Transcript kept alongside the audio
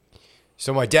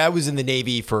So my dad was in the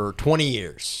Navy for 20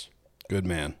 years. Good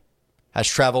man. Has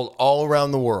traveled all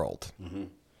around the world. Mm-hmm.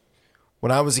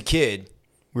 When I was a kid,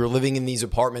 we were living in these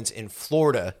apartments in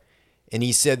Florida, and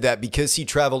he said that because he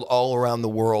traveled all around the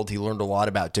world, he learned a lot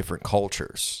about different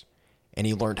cultures, and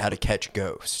he learned how to catch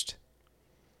ghosts.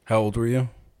 How old were you?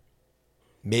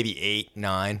 Maybe 8,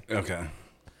 9. Okay.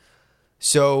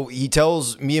 So he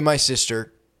tells me and my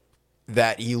sister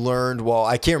that he learned, well,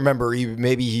 I can't remember,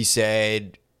 maybe he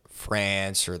said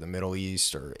France or the Middle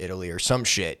East or Italy or some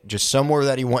shit, just somewhere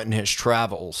that he went in his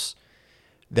travels,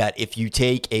 that if you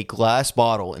take a glass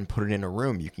bottle and put it in a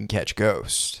room, you can catch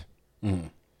ghosts. Mm.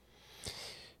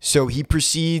 So he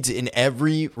proceeds in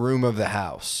every room of the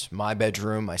house, my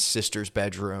bedroom, my sister's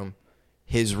bedroom,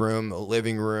 his room, the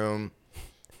living room,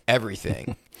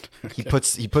 everything. Okay.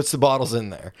 He puts the bottles in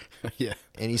there. Yeah.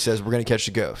 And he says, we're going to catch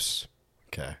the ghosts.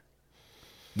 Okay.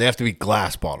 They have to be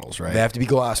glass bottles, right? They have to be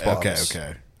glass bottles.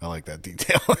 Okay. I like that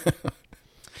detail.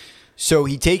 So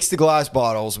he takes the glass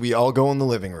bottles. We all go in the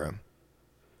living room.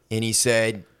 And he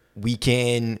said, we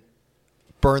can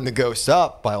burn the ghost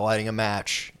up by lighting a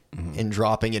match and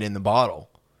dropping it in the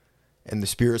bottle. And the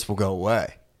spirits will go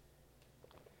away.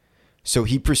 So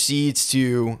he proceeds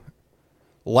to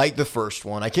light the first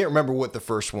one. I can't remember what the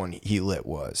first one he lit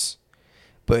was.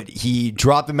 But he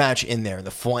dropped the match in there.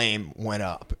 The flame went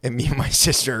up. And me and my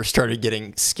sister started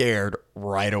getting scared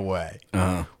right away.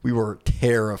 Uh-huh. We were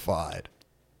terrified.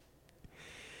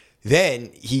 Then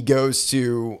he goes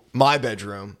to my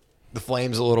bedroom. The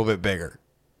flame's a little bit bigger.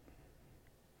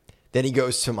 Then he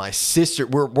goes to my sister.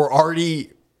 We're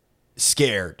already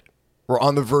scared. We're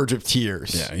on the verge of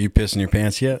tears. Yeah. Are you pissing your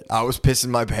pants yet? I was pissing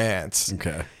my pants.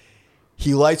 Okay.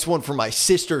 He lights one for my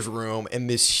sister's room, and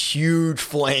this huge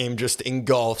flame just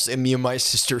engulfs, and me and my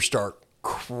sister start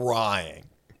crying.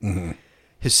 Mm-hmm.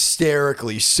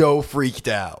 Hysterically, so freaked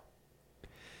out.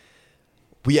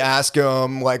 We ask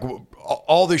him, like,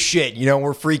 all the shit,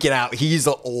 we're freaking out. He's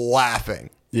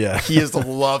laughing. Yeah. He is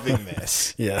loving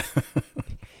this. Yeah.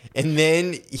 And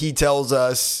then he tells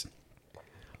us,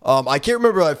 I can't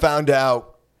remember if I found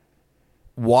out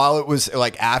while it was,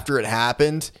 like, after it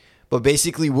happened. But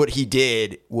basically what he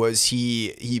did was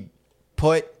he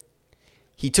took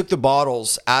the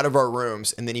bottles out of our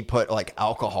rooms and then he put like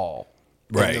alcohol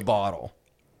in the bottle.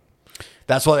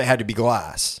 That's why they had to be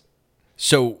glass.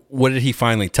 So what did he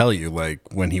finally tell you? Like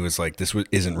when he was like, this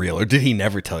isn't real, or did he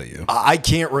never tell you? I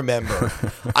can't remember.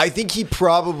 I think he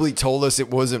probably told us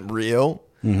it wasn't real.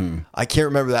 Mm-hmm. I can't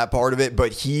remember that part of it,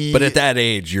 but But at that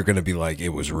age, you're going to be like,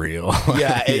 it was real.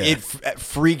 Yeah, it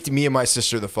freaked me and my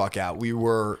sister the fuck out. We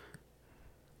were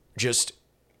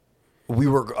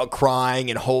crying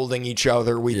and holding each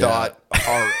other. We thought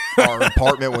our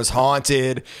apartment was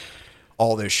haunted.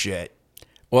 All this shit.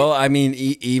 Well, I mean,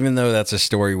 even though that's a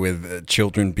story with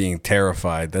children being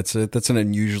terrified, that's an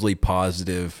unusually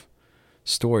positive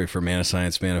story for Man of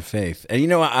Science, Man of Faith.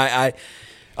 And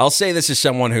I'll say this as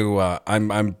someone who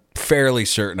I'm fairly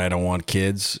certain I don't want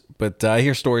kids, but I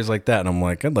hear stories like that, and I'm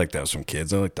like, I'd like to have some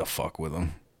kids. I like to fuck with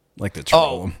them, like to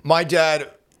troll them. My dad,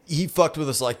 he fucked with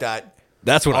us like that.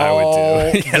 That's what I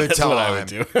would do. That's what I would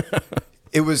do.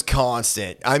 It was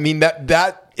constant. I mean,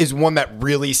 that is one that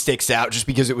really sticks out just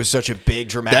because it was such a big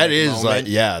dramatic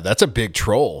moment. That's a big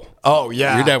troll. Oh,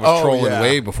 yeah. Your dad was trolling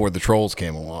way before the trolls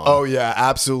came along. Oh, yeah,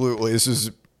 absolutely.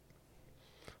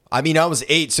 I mean, I was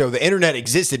 8, so the internet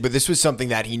existed, but this was something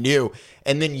that he knew.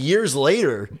 And then years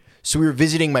later, so we were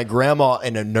visiting my grandma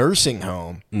in a nursing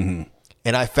home,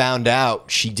 and I found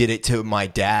out she did it to my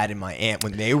dad and my aunt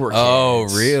when they were kids. Oh,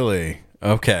 really?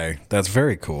 Okay. That's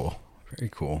very cool. Very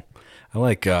cool. I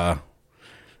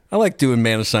like doing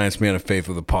Man of Science, Man of Faith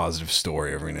with a positive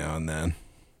story every now and then.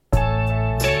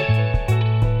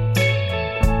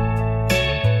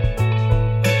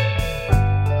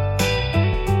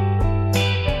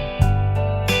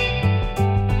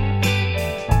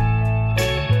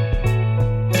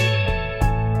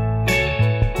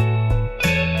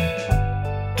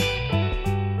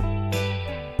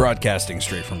 Broadcasting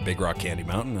straight from Big Rock Candy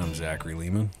Mountain, I'm Zachary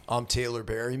Lehman. I'm Taylor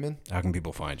Berryman. How can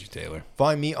people find you, Taylor?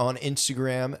 Find me on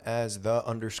Instagram as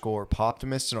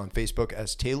 _Poptimist and on Facebook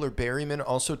as Taylor Berryman.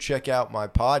 Also check out my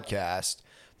podcast,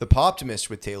 The Poptimist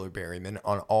with Taylor Berryman,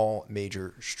 on all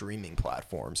major streaming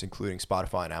platforms, including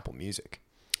Spotify and Apple Music.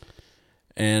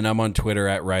 And I'm on Twitter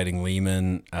at Writing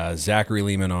Lehman, Zachary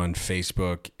Lehman on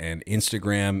Facebook and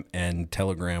Instagram and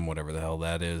Telegram, whatever the hell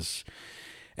that is.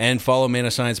 And follow Man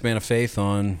of Science, Man of Faith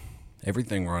on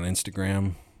everything. We're on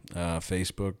Instagram,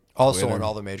 Facebook, also Twitter. On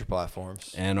all the major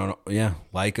platforms. And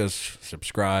like us,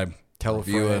 subscribe,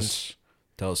 review us,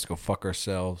 tell us to go fuck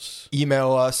ourselves.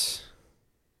 Email us.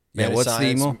 Yeah, what's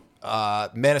the email?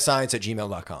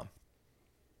 manofscience@gmail.com.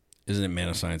 Isn't it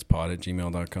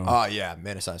manofsciencepod@gmail.com? Yeah,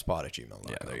 manofsciencepod@gmail.com.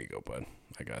 Yeah, there you go, bud.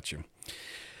 I got you.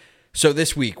 So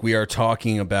this week we are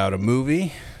talking about a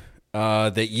movie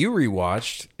that you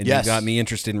rewatched, and Yes. you got me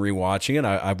interested in rewatching it.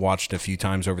 I've watched it a few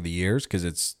times over the years because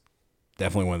it's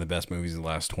definitely one of the best movies of the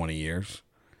last 20 years.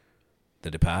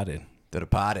 The Departed. The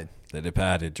Departed. The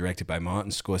Departed, directed by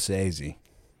Martin Scorsese.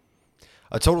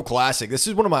 A total classic. This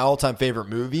is one of my all-time favorite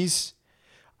movies.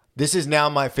 This is now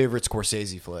my favorite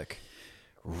Scorsese flick.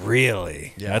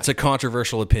 Really? Yeah. That's a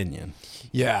controversial opinion.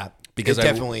 Yeah, Because it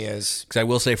definitely is. Because I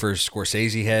will say for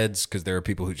Scorsese heads, because there are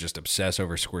people who just obsess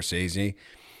over Scorsese,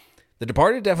 The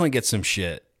Departed definitely gets some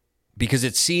shit because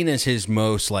it's seen as his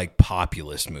most like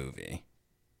populist movie.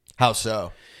 How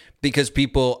so? Because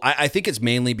people, I think it's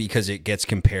mainly because it gets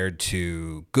compared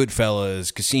to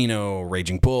Goodfellas, Casino,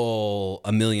 Raging Bull,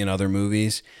 a million other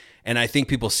movies. And I think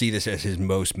people see this as his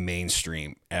most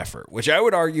mainstream effort, which I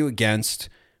would argue against.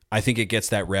 I think it gets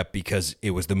that rep because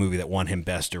it was the movie that won him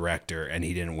Best Director and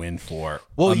he didn't win for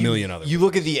a million other You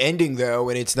look at the ending, though,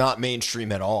 and it's not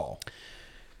mainstream at all.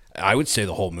 I would say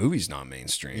the whole movie's not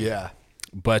mainstream. Yeah.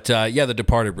 But yeah, The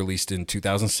Departed released in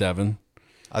 2007.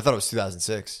 I thought it was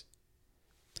 2006.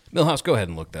 Millhouse, go ahead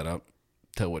and look that up.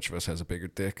 Tell which of us has a bigger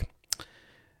dick.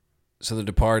 So The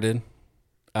Departed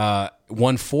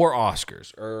won 4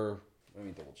 Oscars. Let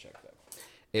me double check that.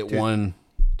 It won...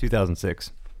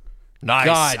 2006. Nice.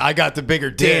 God I got the bigger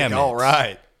dick. damn it. All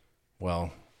right.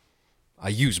 Well, I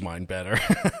use mine better.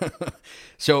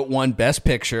 So it won Best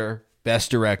Picture,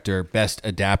 Best Director, Best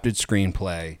Adapted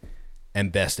Screenplay,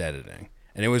 and Best Editing.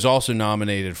 And it was also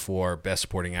nominated for Best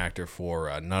Supporting Actor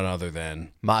for none other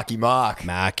than Mocky Mock.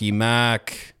 Mackie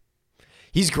Mack.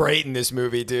 He's great in this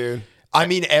movie, dude. I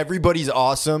mean, everybody's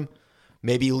awesome.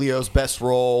 Maybe Leo's best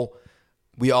role.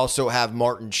 We also have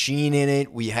Martin Sheen in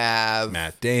it. We have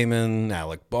Matt Damon,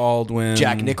 Alec Baldwin.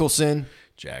 Jack Nicholson.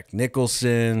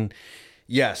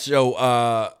 Yeah,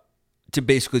 so to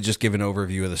basically just give an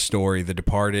overview of the story, The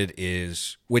Departed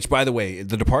is, which by the way,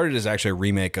 The Departed is actually a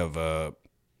remake of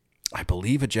I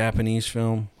believe a Japanese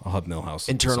film. I'll have Millhouse.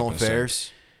 Internal look this up in a Affairs.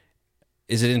 sec.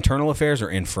 Is it Internal Affairs or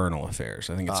Infernal Affairs?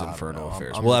 I think it's Infernal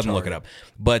Affairs. I'm We'll have them retarded. look it up.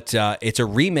 But it's a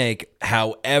remake.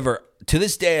 However, to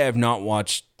this day, I have not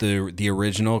watched the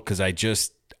original because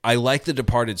I like The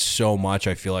Departed so much.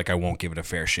 I feel like I won't give it a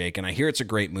fair shake. And I hear it's a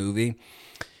great movie.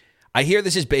 I hear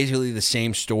this is basically the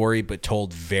same story but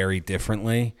told very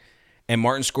differently. And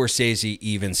Martin Scorsese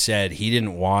even said he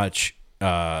didn't watch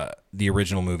the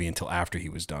original movie until after he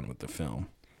was done with the film.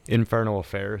 Infernal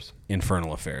Affairs.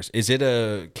 Infernal Affairs. Is it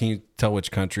can you tell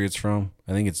which country it's from?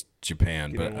 I think it's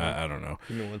Japan, but I don't know.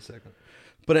 Give me 1 second.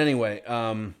 But anyway,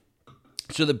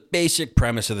 so the basic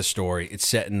premise of the story, it's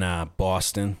set in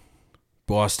Boston,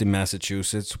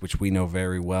 Massachusetts, which we know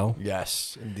very well.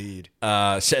 Yes, indeed.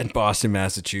 Set in Boston,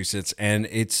 Massachusetts. And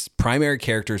its primary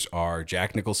characters are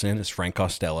Jack Nicholson as Frank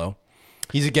Costello.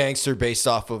 He's a gangster based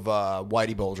off of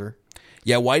Whitey Bulger.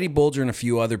 Yeah, Whitey Bulger and a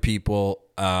few other people.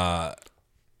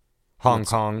 Hong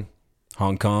Kong.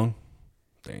 Hong Kong.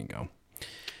 There you go.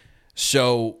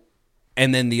 So,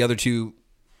 and then the other two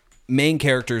main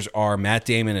characters are Matt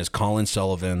Damon as Colin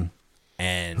Sullivan,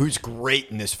 and Who's great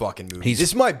in this fucking movie.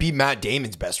 This might be Matt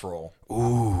Damon's best role.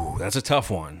 ooh, that's a tough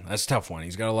one.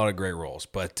 He's got a lot of great roles,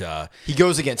 but He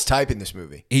goes against type in this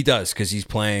movie. he does because he's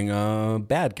playing a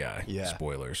bad guy. Yeah.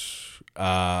 Spoilers.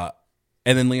 And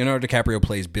then Leonardo DiCaprio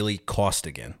plays Billy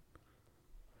Costigan,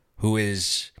 who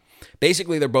is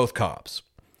basically they're both cops.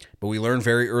 But we learn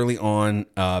very early on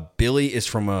Billy is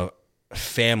from a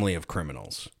family of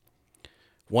criminals,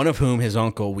 one of whom his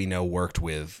uncle we know worked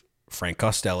with Frank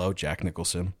Costello, Jack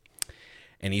Nicholson,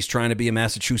 and he's trying to be a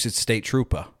Massachusetts state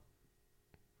trooper.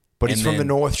 But he's And from the then-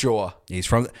 North Shore. He's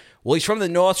from the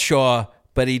North Shore,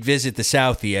 but he'd visit the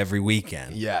Southie every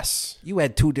weekend. Yes. You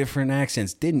had 2 different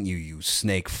accents, didn't you, you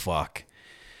snake fuck?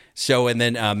 So, and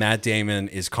then Matt Damon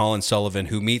is Colin Sullivan,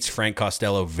 who meets Frank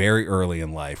Costello very early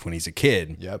in life when he's a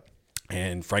kid. Yep.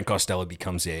 And Frank Costello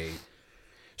becomes a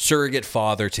surrogate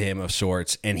father to him of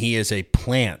sorts, and he is a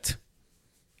plant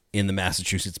in the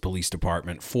Massachusetts Police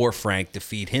Department for Frank to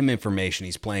feed him information.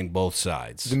 He's playing both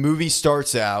sides. The movie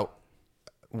starts out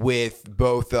with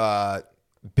both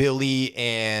Billy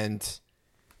and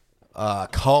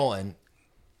Colin,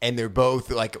 and they're both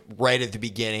like right at the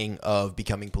beginning of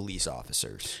becoming police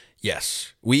officers.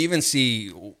 Yes. We even see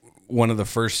one of the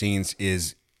first scenes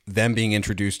is them being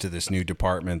introduced to this new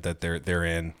department that they're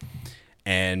in.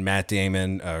 And Matt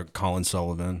Damon, Colin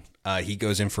Sullivan, he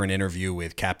goes in for an interview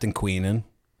with Captain Queenan,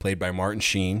 played by Martin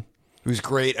Sheen, Who's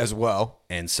great as well.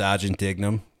 and Sergeant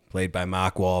Dignam, played by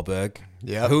Mark Wahlberg.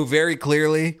 Yep. Who very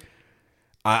clearly,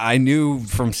 I knew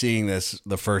from seeing this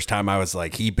the first time, I was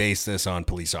like, he based this on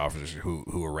police officers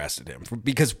who arrested him.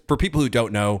 Because for people who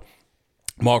don't know,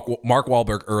 Mark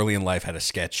Wahlberg early in life had a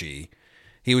sketchy.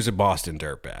 He was a Boston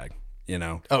dirtbag, you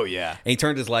know? Oh, yeah. And he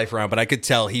turned his life around, but I could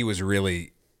tell he was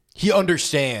really... He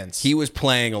understands. He was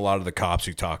playing a lot of the cops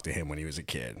who talked to him when he was a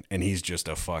kid. And he's just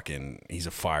he's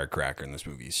a firecracker in this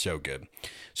movie. He's so good.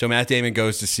 So Matt Damon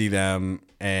goes to see them,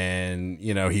 and,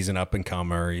 you know, he's an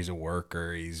up-and-comer. He's a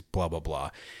worker. He's blah, blah, blah.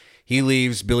 He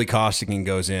leaves. Billy Costigan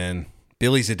goes in.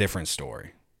 Billy's a different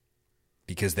story.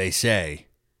 Because they say,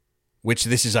 which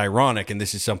this is ironic, and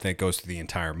this is something that goes through the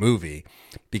entire movie,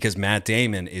 because Matt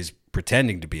Damon is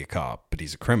pretending to be a cop, but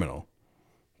he's a criminal.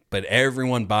 But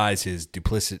everyone buys his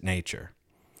duplicit nature.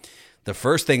 The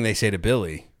first thing they say to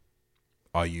Billy,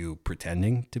 are you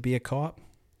pretending to be a cop?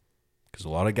 Because a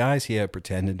lot of guys here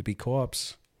pretending to be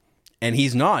cops. And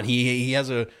he's not. He has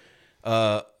a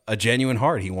genuine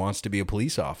heart. He wants to be a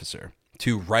police officer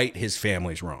to right his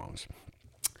family's wrongs.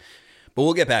 But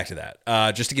we'll get back to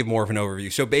that. Just to give more of an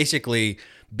overview. So basically,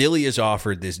 Billy is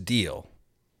offered this deal.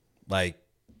 Like,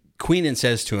 Queenan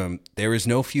says to him, there is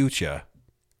no future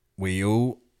where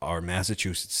you are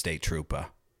Massachusetts State Trooper.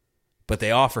 But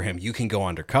they offer him, you can go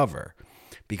undercover.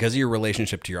 Because of your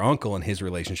relationship to your uncle and his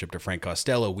relationship to Frank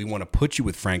Costello, we want to put you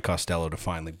with Frank Costello to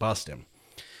finally bust him.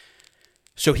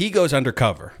 So he goes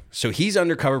undercover. So he's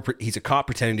undercover. He's a cop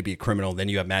pretending to be a criminal. Then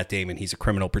you have Matt Damon. He's a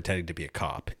criminal pretending to be a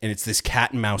cop. And it's this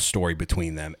cat and mouse story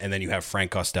between them. And then you have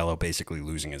Frank Costello basically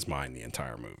losing his mind the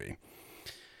entire movie.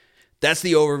 That's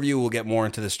the overview. We'll get more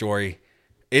into the story.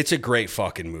 It's a great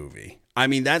fucking movie. I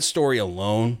mean, that story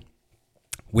alone,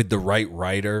 with the right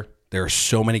writer, there are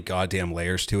so many goddamn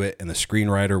layers to it. And the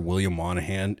screenwriter, William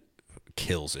Monahan,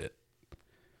 kills it.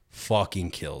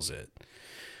 Fucking kills it.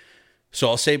 So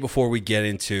I'll say before we get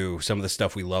into some of the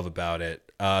stuff we love about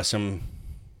it, some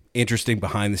interesting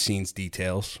behind-the-scenes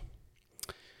details.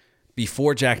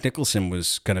 Before Jack Nicholson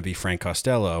was going to be Frank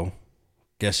Costello,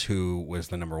 guess who was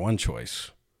the number one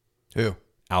choice? Who?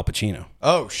 Al Pacino.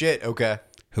 Oh, shit. Okay.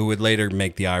 Who would later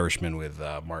make The Irishman with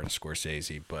Martin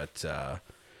Scorsese. But,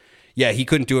 yeah, he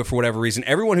couldn't do it for whatever reason.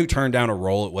 Everyone who turned down a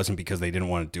role, it wasn't because they didn't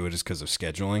want to do it, it's because of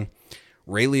scheduling.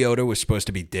 Ray Liotta was supposed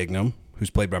to be Dignam, who's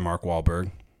played by Mark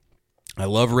Wahlberg. I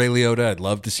love Ray Liotta. I'd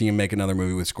love to see him make another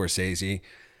movie with Scorsese.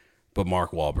 But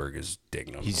Mark Wahlberg is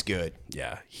Dignam. He's good.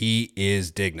 Yeah, he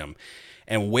is Dignam.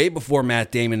 And way before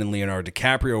Matt Damon and Leonardo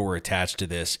DiCaprio were attached to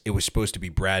this, it was supposed to be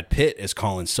Brad Pitt as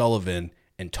Colin Sullivan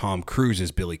and Tom Cruise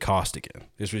as Billy Costigan.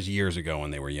 This was years ago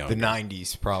when they were young. The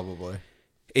 90s, probably.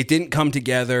 It didn't come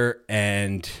together,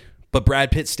 but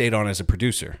Brad Pitt stayed on as a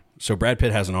producer. So Brad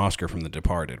Pitt has an Oscar from The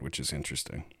Departed, which is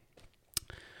interesting.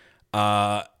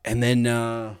 And then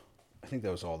I think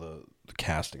that was all the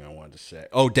casting I wanted to say.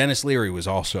 Oh, Dennis Leary was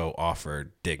also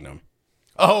offered Dignam.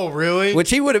 Oh, really? Which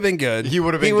he would have been good. He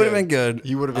would have been good.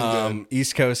 He would have been good.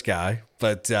 East Coast guy.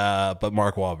 But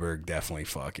Mark Wahlberg definitely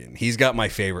fucking. He's got my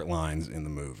favorite lines in the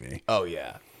movie. Oh,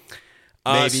 yeah.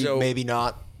 Maybe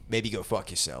not. Maybe go fuck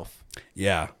yourself.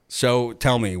 Yeah. So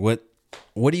tell me, what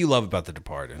do you love about The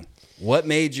Departed? What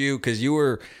made you, because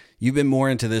you've been more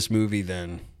into this movie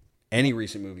than any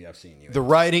recent movie I've seen you in. The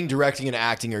writing, directing, and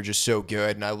acting are just so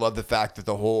good, and I love the fact that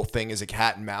the whole thing is a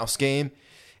cat and mouse game.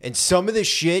 And some of the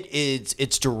shit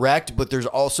it's direct, but there's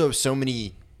also so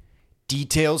many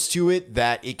details to it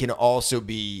that it can also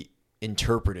be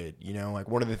interpreted. You know, like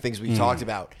one of the things we talked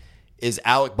about is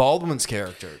Alec Baldwin's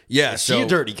character. Yeah, is he a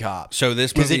dirty cop? So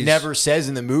this because it movie's- never says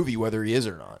in the movie whether he is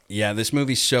or not. Yeah, this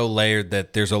movie's so layered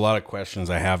that there's a lot of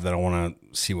questions I have that I want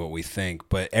to see what we think.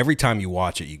 But every time you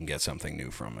watch it, you can get something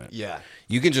new from it. Yeah.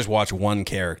 You can just watch one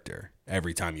character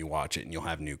every time you watch it, and you'll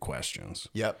have new questions.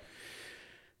 Yep.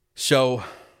 So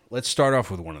let's start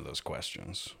off with one of those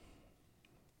questions.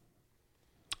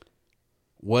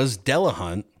 Was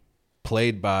Delahunt,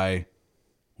 played by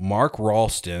Mark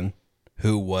Ralston,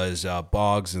 who was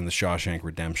Boggs in The Shawshank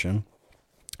Redemption,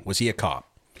 was he a cop?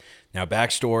 Now,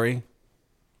 backstory,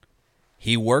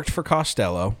 he worked for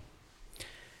Costello,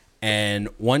 and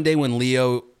one day when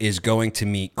Leo is going to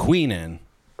meet Queenan,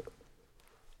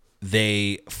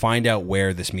 they find out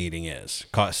where this meeting is.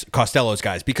 Costello's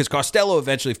guys, because Costello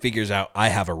eventually figures out, I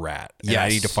have a rat, and I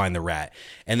Yes. need to find the rat.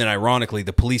 And then ironically,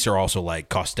 the police are also like,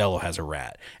 Costello has a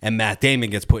rat. And Matt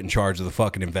Damon gets put in charge of the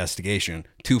fucking investigation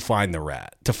to find the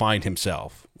rat, to find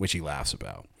himself, which he laughs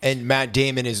about. And Matt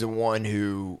Damon is the one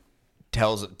who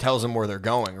tells them where they're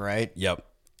going, right? Yep.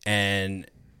 And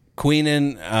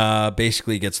Queenan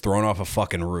basically gets thrown off a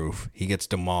fucking roof. He gets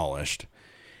demolished.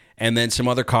 And then some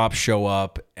other cops show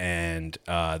up, and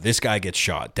this guy gets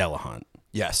shot, Delahunt.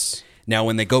 Yes. Now,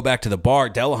 when they go back to the bar,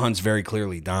 Delahunt's very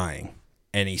clearly dying.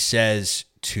 And he says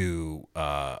to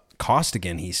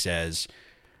Costigan, he says,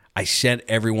 I sent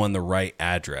everyone the right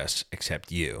address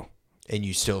except you. And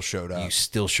you still showed up. You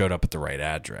still showed up at the right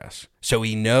address. So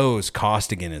he knows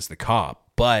Costigan is the cop,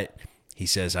 but he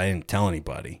says, I didn't tell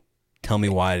anybody. Tell me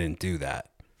why I didn't do that.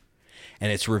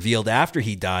 And it's revealed after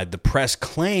he died, the press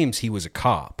claims he was a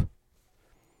cop.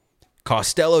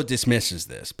 Costello dismisses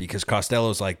this because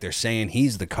Costello's like, they're saying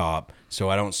he's the cop, so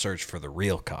I don't search for the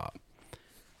real cop.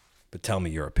 But tell me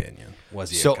your opinion.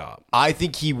 Was he a cop? I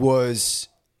think he was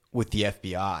with the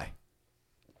FBI.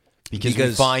 Because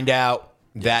we find out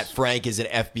that Frank is an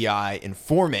FBI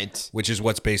informant. Which is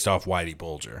what's based off Whitey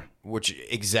Bulger.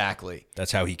 Exactly.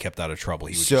 That's how he kept out of trouble.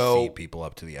 He would just feed people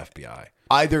up to the FBI.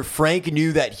 Either Frank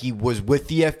knew that he was with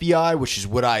the FBI, which is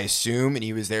what I assume, and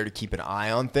he was there to keep an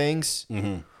eye on things,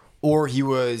 or he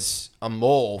was a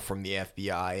mole from the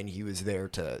FBI, and he was there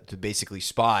to basically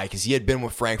spy, because he had been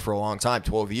with Frank for a long time,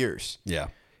 12 years. Yeah.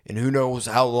 And who knows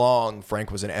how long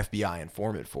Frank was an FBI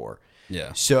informant for.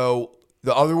 Yeah. So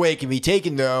the other way it can be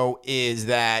taken, though, is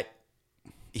that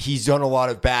he's done a lot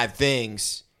of bad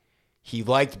things. He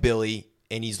liked Billy,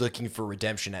 and he's looking for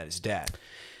redemption at his death.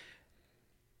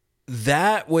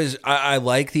 That was, I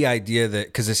like the idea that,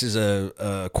 because this is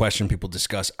a question people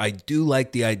discuss, I do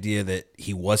like the idea that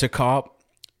he was a cop,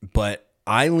 but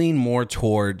I lean more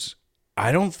towards,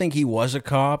 I don't think he was a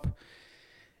cop,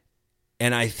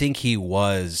 and I think he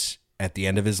was at the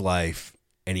end of his life,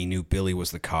 and he knew Billy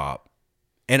was the cop.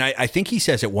 And I think he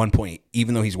says at one point,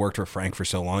 even though he's worked for Frank for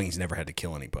so long, he's never had to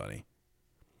kill anybody.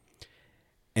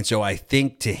 And so I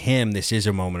think to him, this is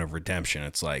a moment of redemption.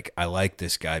 It's like, I like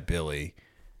this guy, Billy,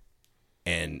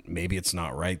 and maybe it's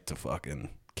not right to fucking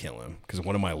kill him because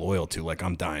what am I loyal to? Like,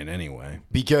 I'm dying anyway.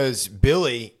 Because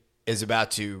Billy is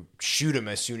about to shoot him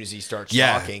as soon as he starts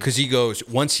Yeah, talking. because he goes,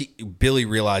 Billy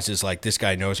realizes, like, this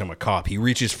guy knows I'm a cop. He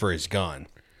reaches for his gun.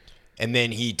 And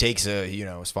then he takes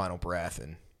his final breath,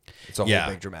 and it's a whole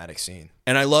big dramatic scene.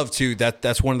 And I love, too,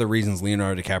 that's one of the reasons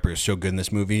Leonardo DiCaprio is so good in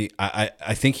this movie.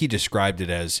 I think he described it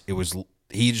as,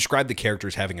 he described the character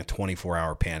as having a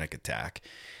 24-hour panic attack.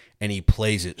 And he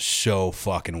plays it so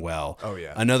fucking well. Oh,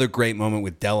 yeah. Another great moment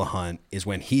with Delahunt is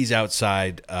when he's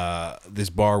outside this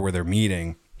bar where they're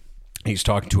meeting. He's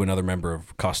talking to another member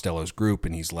of Costello's group,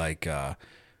 and he's like,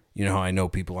 you know how I know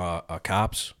people are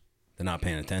cops? They're not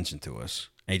paying attention to us.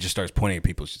 And he just starts pointing at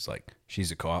people. She's like,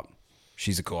 she's a cop.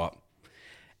 She's a cop.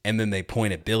 And then they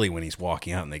point at Billy when he's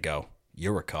walking out, and they go,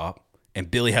 you're a cop.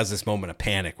 And Billy has this moment of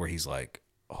panic where he's like,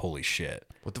 holy shit.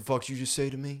 What the fuck did you just say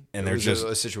to me? And there's just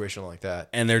a situation like that.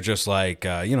 And they're just like,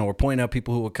 we're pointing out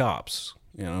people who are cops.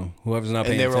 Whoever's not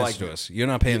paying attention to us. You're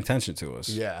not paying attention to us.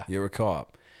 Yeah. You're a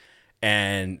cop.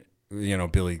 And,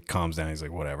 Billy calms down. He's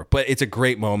like, whatever. But it's a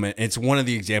great moment. It's one of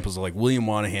the examples of, like, William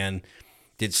Monahan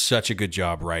did such a good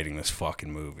job writing this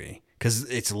fucking movie. Because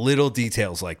it's little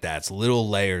details like that. It's little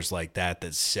layers like that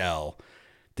sell.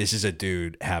 This is a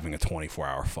dude having a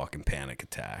 24-hour fucking panic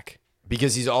attack.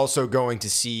 Because he's also going to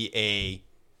see a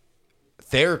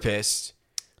therapist.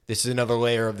 This is another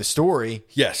layer of the story.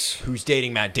 Yes. Who's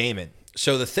dating Matt Damon.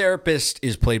 So the therapist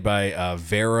is played by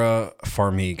Vera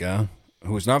Farmiga,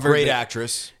 who is not very great big.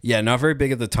 Actress. Yeah, not very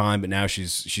big at the time, but now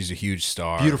she's a huge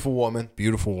star. Beautiful woman.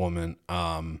 Beautiful woman.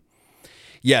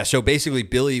 Yeah, so basically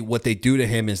Billy, what they do to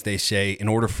him is they say, in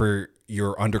order for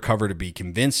your undercover to be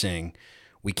convincing,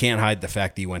 we can't hide the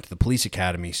fact that you went to the police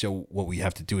academy. So what we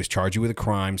have to do is charge you with a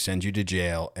crime, send you to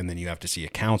jail, and then you have to see a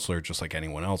counselor just like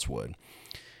anyone else would.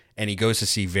 And he goes to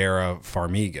see Vera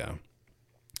Farmiga.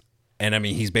 And I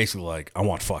mean, he's basically like, I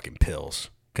want fucking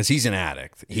pills. Because he's an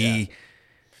addict. Yeah.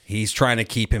 He's trying to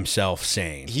keep himself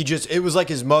sane. It was like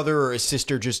his mother or his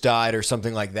sister just died or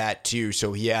something like that too.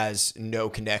 So he has no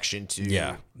connection to.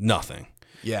 Yeah, nothing.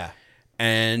 Yeah.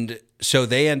 And so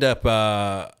they end up,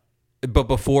 but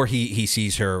before he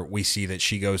sees her, we see that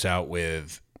she goes out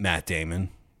with Matt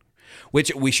Damon,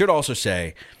 which we should also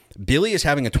say, Billy is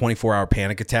having a 24-hour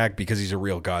panic attack because he's a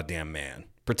real goddamn man.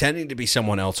 Pretending to be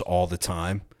someone else all the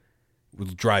time will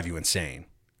drive you insane.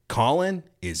 Colin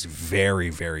is very,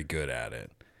 very good at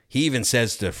it. He even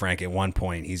says to Frank at one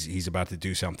point, he's about to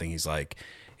do something. He's like,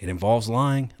 it involves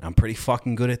lying. I'm pretty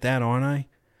fucking good at that, aren't I?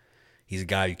 He's a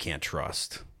guy you can't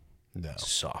trust. No.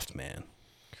 Soft man.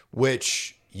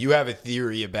 Which you have a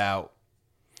theory about.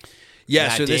 Yeah,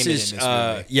 Matt so this Damon is, in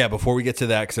this movie. before we get to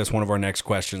that, because that's one of our next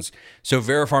questions. So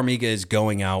Vera Farmiga is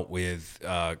going out with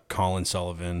Colin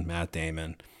Sullivan, Matt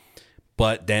Damon,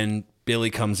 but then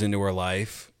Billy comes into her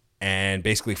life and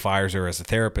basically fires her as a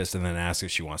therapist and then asks if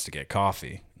she wants to get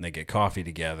coffee. And they get coffee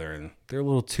together, and they're a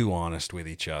little too honest with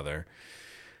each other.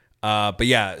 But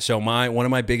yeah, so one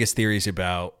of my biggest theories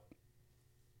about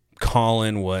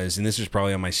Colin was, and this was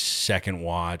probably on my second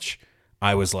watch,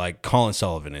 I was like, Colin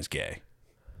Sullivan is gay.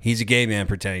 He's a gay man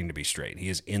pretending to be straight. He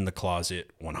is in the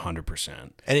closet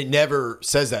 100%. And it never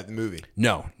says that in the movie.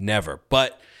 No, never.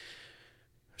 But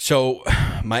so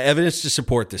my evidence to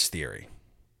support this theory.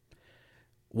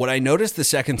 What I noticed the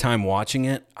second time watching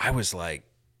it, I was like,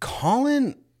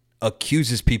 Colin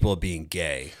accuses people of being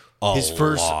gay a His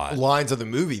first lot. lines of the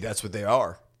movie, that's what they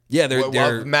are. Yeah, Well,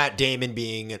 they're Matt Damon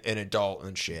being an adult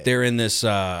and shit. they're in this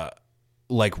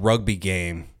like rugby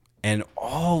game, and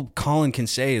all Colin can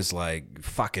say is like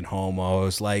fucking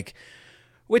homos, like,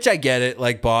 which I get it,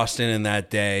 like Boston in that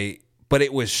day, but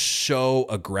it was so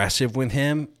aggressive with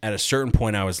him. At a certain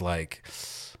point, I was like,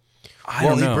 I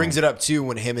don't know. He brings it up too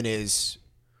when him and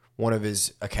one of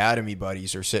his academy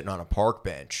buddies are sitting on a park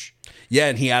bench Yeah,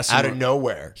 and he asked him out of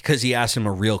nowhere. because he asked him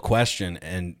a real question,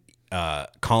 and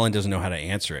Colin doesn't know how to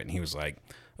answer it, and he was like,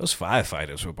 "Those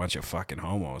firefighters were a bunch of fucking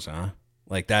homos, huh?"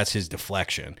 Like, that's his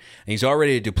deflection. And he's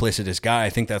already a duplicitous guy. I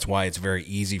think that's why it's very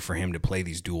easy for him to play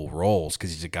these dual roles,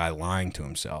 because he's a guy lying to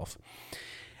himself.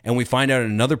 And we find out at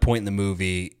another point in the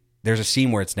movie, there's a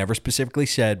scene where it's never specifically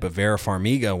said, but Vera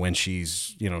Farmiga, when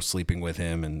she's, sleeping with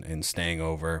him and staying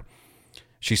over,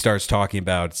 she starts talking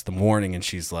about it's the morning, and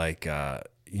she's like,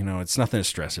 it's nothing to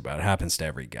stress about. It happens to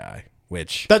every guy,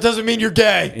 which That doesn't mean you're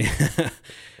gay.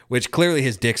 which clearly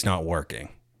his dick's not working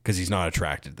because he's not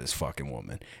attracted to this fucking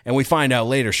woman. And we find out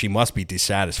later she must be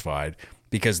dissatisfied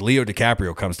because Leo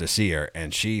DiCaprio comes to see her,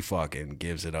 and she fucking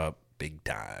gives it up big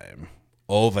time.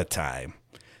 Overtime.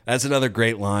 That's another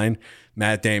great line.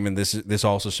 Matt Damon, this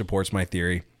also supports my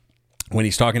theory. When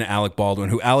he's talking to Alec Baldwin,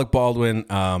 who Alec Baldwin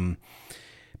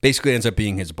basically ends up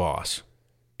being his boss.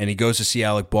 And he goes to see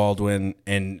Alec Baldwin,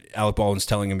 and Alec Baldwin's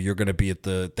telling him, you're going to be at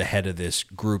the head of this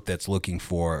group that's looking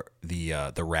for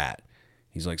the rat.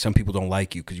 He's like, some people don't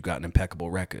like you because you got an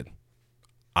impeccable record.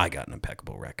 I got an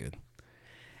impeccable record.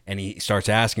 And he starts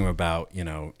asking him about,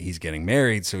 he's getting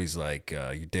married. So he's like,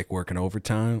 your dick working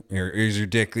overtime? Or is your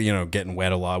dick, getting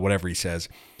wet a lot? Whatever he says.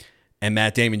 And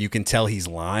Matt Damon, you can tell he's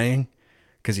lying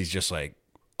because he's just like,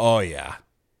 oh yeah,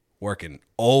 working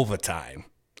overtime.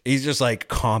 He's just like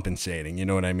compensating, you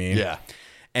know what I mean? Yeah.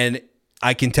 And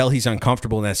I can tell he's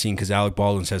uncomfortable in that scene because Alec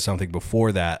Baldwin says something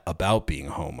before that about being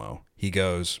homo. He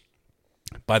goes,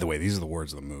 by the way, these are the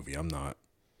words of the movie.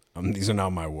 These are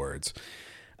not my words.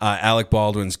 Alec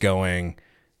Baldwin's going,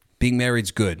 being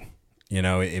married's good.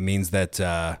 It means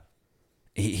that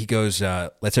he goes,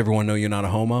 lets everyone know you're not a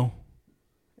homo.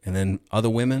 And then other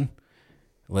women,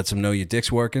 lets them know your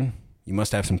dick's working. You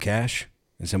must have some cash,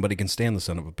 and somebody can stand the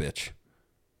son of a bitch.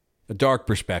 A dark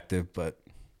perspective, but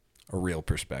a real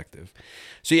perspective.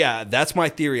 So yeah, that's my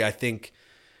theory. I think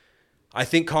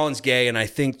Colin's gay, and I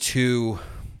think too,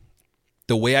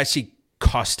 the way I see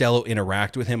Costello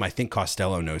interact with him, I think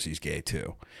Costello knows he's gay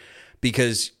too.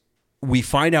 Because we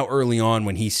find out early on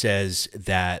when he says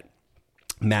that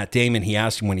Matt Damon, he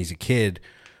asked him when he's a kid,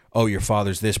 oh, your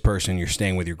father's this person, you're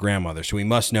staying with your grandmother. So he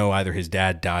must know either his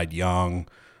dad died young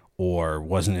or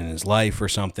wasn't in his life or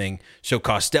something. So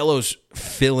Costello's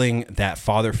filling that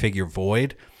father figure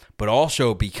void, but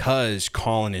also because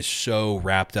Colin is so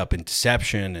wrapped up in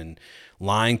deception and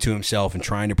lying to himself and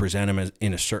trying to present him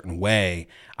in a certain way,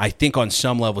 I think on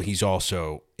some level he's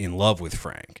also in love with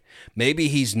Frank. Maybe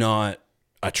he's not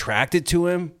attracted to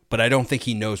him, but I don't think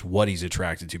he knows what he's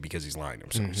attracted to because he's lying to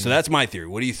himself. Mm-hmm. So that's my theory.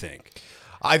 What do you think?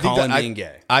 I think Colin being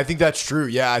gay. I think that's true.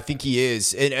 Yeah, I think he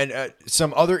is. And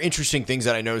some other interesting things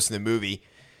that I noticed in the movie.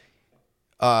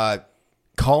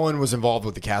 Colin was involved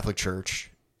with the Catholic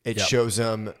Church. It shows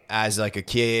him as like a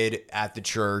kid at the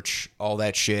church, all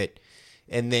that shit.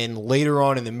 And then later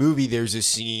on in the movie, there's a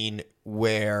scene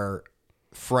where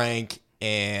Frank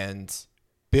and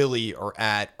Billy are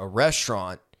at a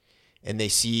restaurant, and they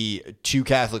see two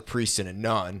Catholic priests and a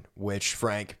nun, which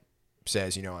Frank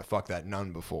says, I fucked that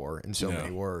nun before in so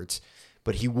many words.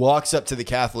 But he walks up to the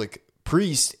Catholic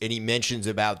priest and he mentions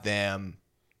about them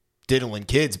diddling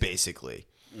kids, basically.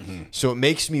 Mm-hmm. So it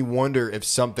makes me wonder if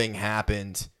something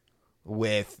happened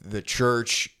with the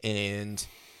church and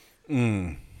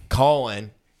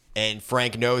Colin, and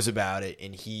Frank knows about it,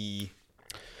 and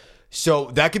so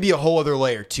that could be a whole other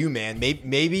layer too, man.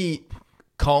 Maybe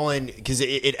Colin, because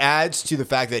it adds to the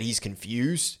fact that he's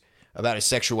confused about his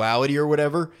sexuality or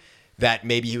whatever, that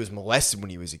maybe he was molested when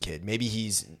he was a kid. Maybe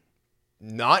he's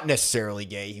not necessarily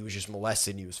gay. He was just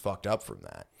molested and he was fucked up from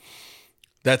that.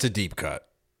 That's a deep cut.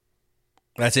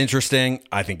 That's interesting.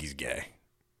 I think he's gay.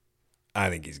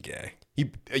 Everything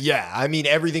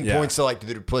points to like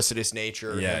the duplicitous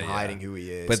nature of him hiding who he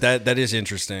is. But that is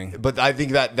interesting. But I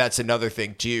think that's another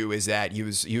thing too, is that he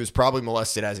was probably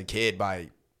molested as a kid by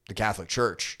the Catholic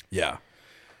Church. Yeah.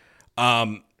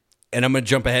 And I'm going to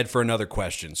jump ahead for another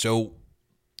question. So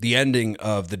the ending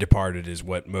of The Departed is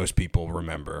what most people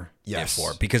remember it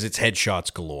for because it's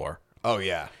headshots galore. Oh,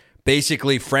 yeah.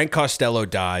 Basically, Frank Costello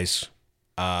dies.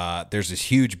 There's this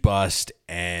huge bust,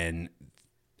 and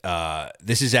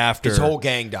this is after... His whole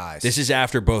gang dies. This is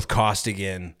after both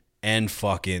Costigan and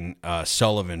fucking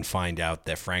Sullivan find out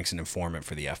that Frank's an informant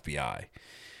for the FBI.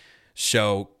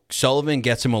 So Sullivan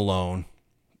gets him alone,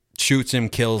 shoots him,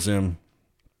 kills him,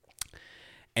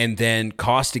 and then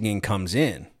Costigan comes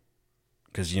in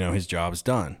because, you know, his job's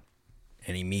done.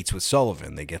 And he meets with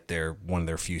Sullivan. They get one of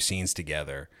their few scenes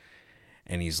together.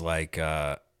 And he's like,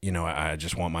 you know, I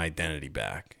just want my identity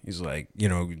back. He's like, you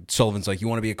know, Sullivan's like, you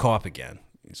want to be a cop again?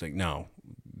 He's like, no,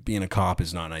 being a cop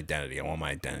is not an identity. I want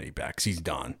my identity back because he's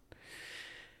done.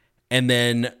 And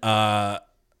then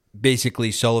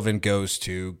basically Sullivan goes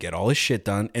to get all his shit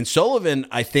done. And Sullivan,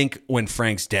 I think when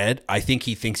Frank's dead, I think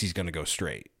he thinks he's going to go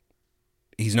straight.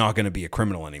 He's not going to be a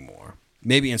criminal anymore.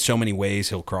 Maybe in so many ways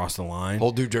he'll cross the line.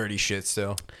 He'll do dirty shit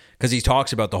still. Because he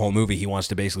talks about the whole movie. He wants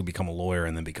to basically become a lawyer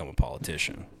and then become a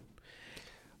politician.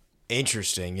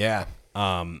 Interesting, yeah.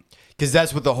 Because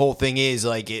that's what the whole thing is.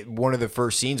 Like, one of the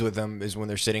first scenes with them is when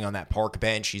they're sitting on that park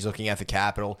bench. He's looking at the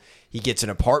Capitol. He gets an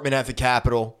apartment at the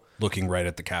Capitol. Looking right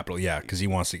at the Capitol, yeah, because he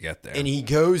wants to get there. And he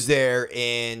goes there,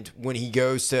 and when he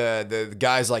goes to the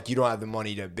guy's like, you don't have the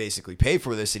money to basically pay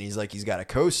for this, and he's like, he's got a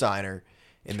co-signer.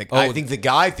 And I think the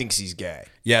guy thinks he's gay.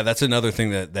 Yeah, that's another thing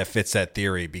that fits that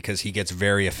theory because he gets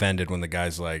very offended when the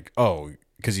guy's like, oh,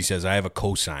 because he says, I have a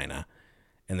co-signer.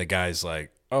 And the guy's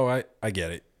like, oh, I get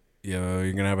it. You know,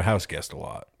 you're going to have a house guest a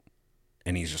lot.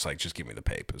 And he's just like, just give me the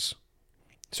papers.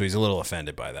 So he's a little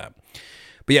offended by that.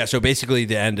 But yeah, so basically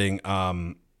the ending,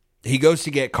 he goes to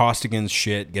get Costigan's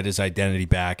shit, get his identity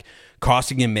back.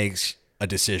 Costigan makes a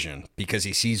decision because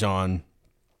he sees on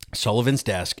Sullivan's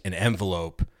desk an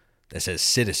envelope that says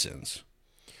citizens.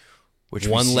 Which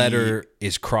one letter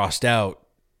is crossed out.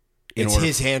 It's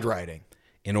his handwriting.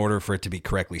 In order for it to be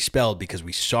correctly spelled, because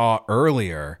we saw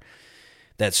earlier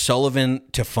that Sullivan,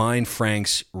 to find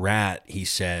Frank's rat, he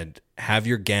said, have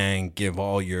your gang give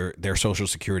all their social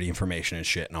security information and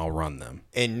shit, and I'll run them.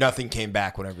 And nothing came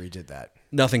back whenever he did that.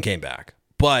 Nothing came back.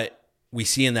 But we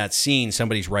see in that scene,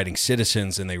 somebody's writing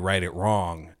citizens, and they write it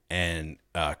wrong, and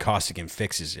Costigan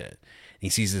fixes it. He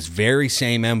sees this very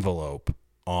same envelope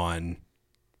on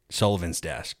Sullivan's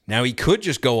desk. Now, he could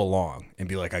just go along and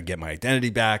be like, I get my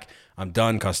identity back. I'm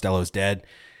done. Costello's dead.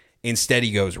 Instead,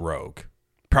 he goes rogue.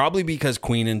 Probably because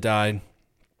Queenan died.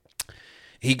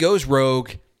 He goes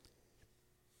rogue,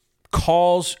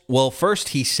 first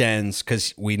he sends,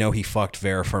 because we know he fucked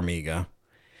Vera Farmiga.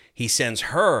 He sends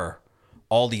her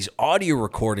all these audio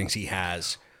recordings he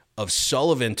has of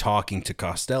Sullivan talking to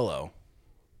Costello.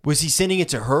 Was he sending it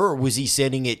to her, or was he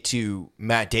sending it to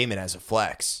Matt Damon as a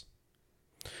flex?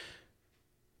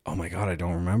 Oh my God, I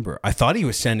don't remember. I thought he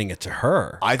was sending it to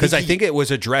her. Because I think it was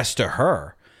addressed to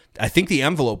her. I think the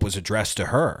envelope was addressed to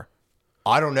her.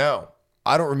 I don't know.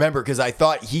 I don't remember, because I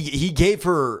thought he gave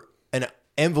her an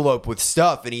envelope with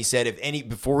stuff, and he said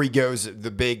before he goes,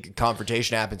 the big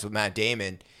confrontation happens with Matt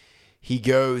Damon, he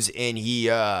goes and he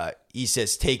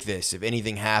says, take this if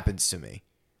anything happens to me.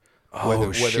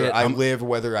 Whether I live or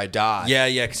whether I die.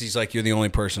 Yeah, because he's like, you're the only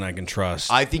person I can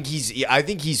trust. I think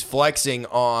he's flexing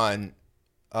on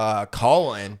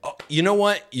Colin. Oh, you know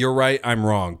what? You're right. I'm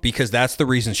wrong, because that's the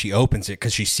reason she opens it,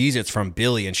 because she sees it's from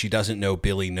Billy and she doesn't know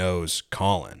Billy knows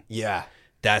Colin. Yeah,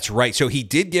 that's right. So he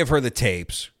did give her the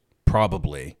tapes,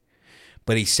 probably,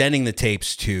 but he's sending the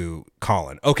tapes to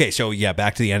Colin. Okay, so yeah,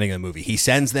 back to the ending of the movie. He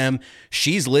sends them.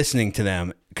 She's listening to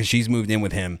them because she's moved in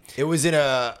with him. It was in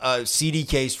a CD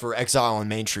case for Exile on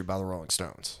Main Street by the Rolling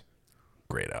Stones.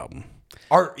 Great album.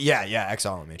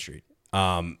 Exile on Main Street.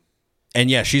 And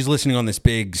yeah, she's listening on this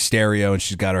big stereo, and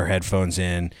she's got her headphones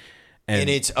in. And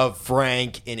it's of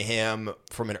Frank and him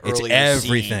from an earlier scene. It's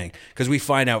everything. Because we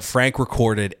find out Frank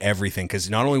recorded everything, because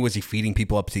not only was he feeding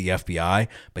people up to the FBI,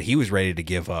 but he was ready to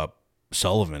give up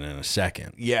Sullivan in a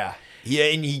second. Yeah.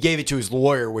 And he gave it to his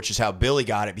lawyer, which is how Billy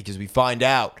got it, because we find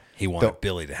out he wanted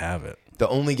Billy to have it. The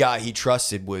only guy he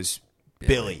trusted was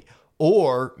Billy.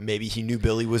 Or maybe he knew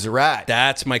Billy was a rat.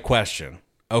 That's my question.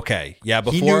 Okay, yeah,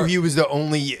 he knew he was the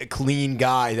only clean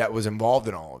guy that was involved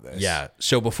in all of this. Yeah,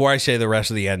 so before I say the rest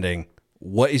of the ending,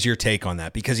 what is your take on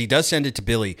that? Because he does send it to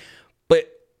Billy, but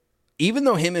even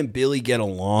though him and Billy get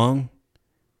along,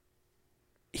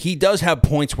 he does have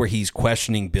points where he's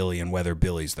questioning Billy and whether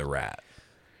Billy's the rat.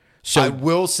 So I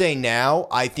will say now,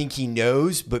 I think he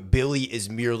knows, but Billy is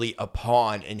merely a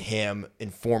pawn in him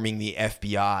informing the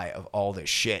FBI of all this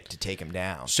shit to take him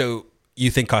down. So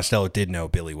you think Costello did know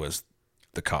Billy was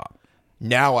the cop.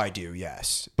 Now I do,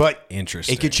 yes. But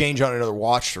Interesting. it could change on another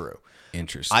watch through.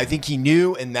 Interesting. I think he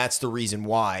knew, and that's the reason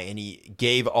why. And he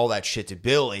gave all that shit to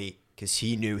Billy because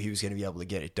he knew he was going to be able to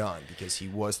get it done because he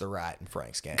was the rat in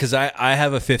Frank's gang. Because I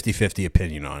have a 50-50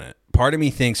 opinion on it. Part of me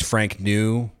thinks Frank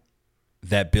knew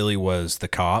that Billy was the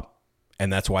cop,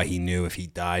 and that's why he knew if he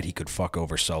died, he could fuck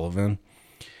over Sullivan.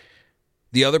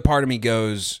 The other part of me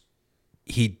goes,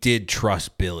 he did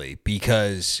trust Billy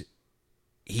because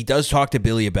he does talk to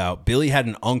Billy about, Billy had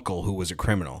an uncle who was a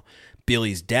criminal.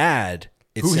 Billy's dad...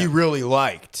 Who he really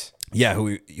liked. Yeah,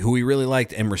 who he really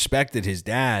liked and respected his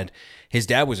dad. His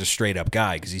dad was a straight up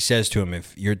guy because he says to him,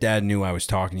 if your dad knew I was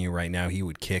talking to you right now, he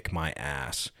would kick my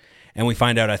ass. And we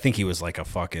find out, I think he was like a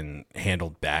fucking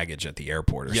handled baggage at the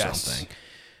airport or something.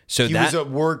 So he was a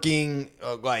working,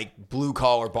 like,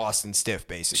 blue-collar Boston stiff,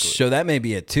 basically. So that may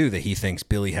be it, too, that he thinks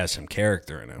Billy has some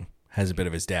character in him, has a bit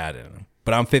of his dad in him.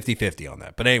 But I'm 50-50 on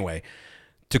that. But anyway,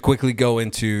 to quickly go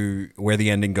into where the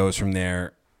ending goes from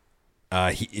there,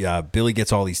 Billy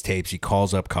gets all these tapes. He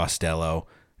calls up Costello.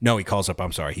 No, he calls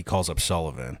up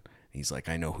Sullivan. He's like,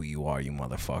 I know who you are, you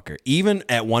motherfucker. Even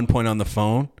at one point on the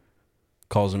phone,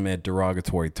 calls him a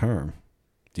derogatory term.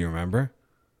 Do you remember?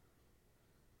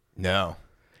 No.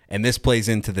 And this plays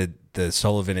into the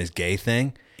Sullivan is gay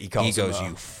thing. He goes,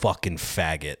 you fucking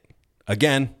faggot.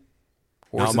 Again,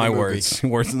 not my words.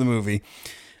 Words in the movie.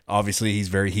 Obviously, he's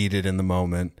very heated in the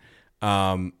moment.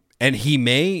 And he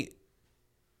may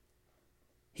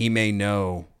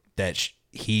know that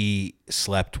he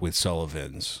slept with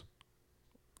Sullivan's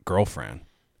girlfriend.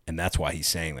 And that's why he's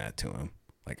saying that to him.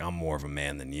 Like, I'm more of a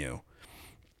man than you.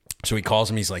 So he calls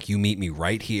him. He's like, you meet me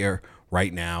right here,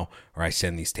 right now, or I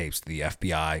send these tapes to the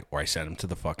FBI, or I send them to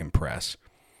the fucking press.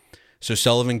 So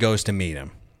Sullivan goes to meet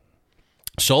him.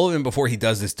 Sullivan, before he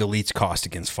does this, deletes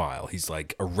Costigan's file. He's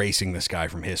like erasing this guy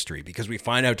from history because we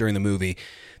find out during the movie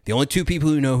the only two people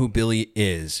who know who Billy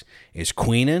is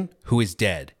Queenan, who is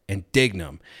dead, and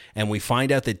Dignam. And we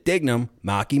find out that Dignam,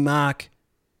 Marky Mark,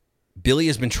 Billy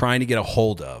has been trying to get a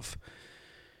hold of.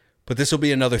 But this will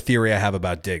be another theory I have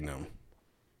about Dignam.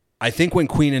 I think when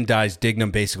Queenan dies,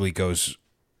 Dignam basically goes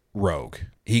rogue.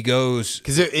 He goes...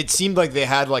 Because it seemed like they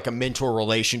had like a mentor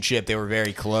relationship. They were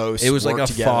very close. It was like a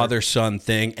father-son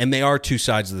thing. And they are two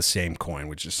sides of the same coin,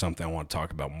 which is something I want to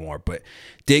talk about more. But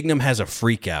Dignam has a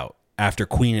freak out after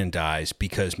Queenan dies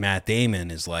because Matt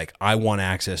Damon is like, I want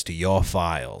access to your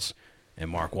files. And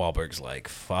Mark Wahlberg's like,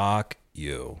 fuck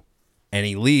you. And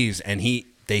he leaves, and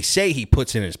they say he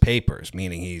puts in his papers,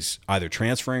 meaning he's either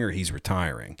transferring or he's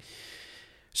retiring.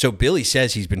 So Billy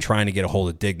says he's been trying to get a hold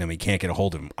of Dignam. He can't get a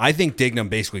hold of him. I think Dignam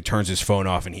basically turns his phone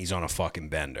off and he's on a fucking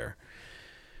bender.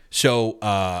 So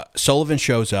Sullivan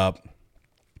shows up.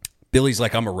 Billy's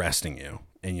like, I'm arresting you.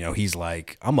 And, he's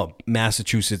like, I'm a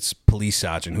Massachusetts police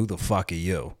sergeant. Who the fuck are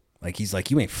you? Like, he's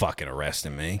like, you ain't fucking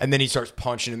arresting me. And then he starts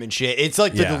punching him and shit. It's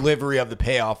like the delivery of the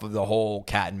payoff of the whole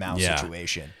cat and mouse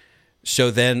situation.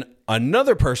 So then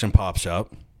another person pops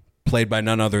up, played by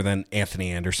none other than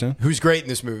Anthony Anderson. Who's great in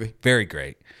this movie. Very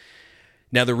great.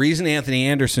 Now, the reason Anthony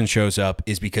Anderson shows up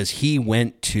is because he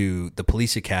went to the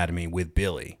police academy with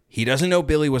Billy. He doesn't know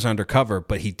Billy was undercover,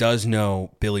 but he does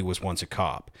know Billy was once a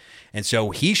cop. And so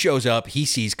he shows up, he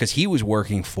sees, because he was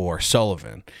working for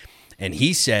Sullivan. And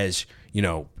he says, he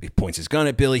points his gun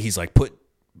at Billy. He's like,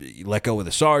 let go of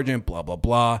the sergeant, blah, blah,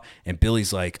 blah. And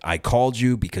Billy's like, I called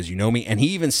you because you know me. And he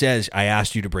even says, I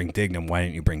asked you to bring Dignam. Why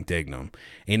didn't you bring Dignam? And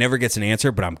he never gets an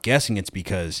answer, but I'm guessing it's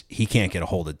because he can't get a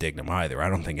hold of Dignam either. I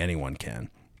don't think anyone can.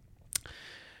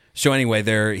 So anyway,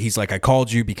 he's like, I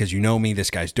called you because you know me.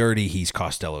 This guy's dirty. He's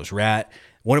Costello's rat.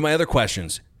 One of my other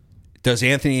questions, does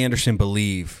Anthony Anderson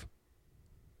believe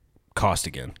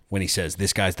Costigan when he says,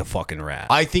 this guy's the fucking rat?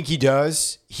 I think he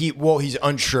does. He's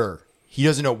unsure. He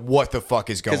doesn't know what the fuck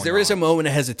is going on. Because there is a moment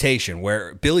of hesitation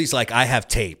where Billy's like, I have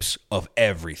tapes of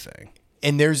everything.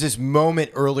 And there's this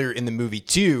moment earlier in the movie,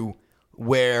 too,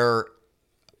 where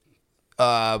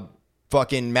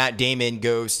fucking Matt Damon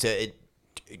goes to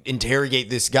interrogate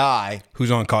this guy. Who's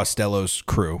on Costello's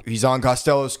crew. He's on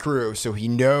Costello's crew, so he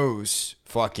knows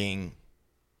fucking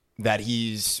that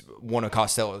he's one of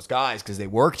Costello's guys because they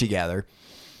work together.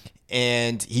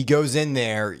 And he goes in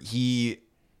there, he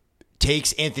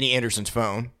takes Anthony Anderson's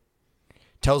phone,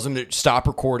 tells him to stop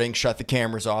recording, shut the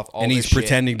cameras off, and he's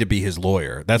pretending to be his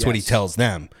lawyer. That's what he tells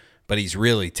them, but he's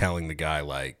really telling the guy,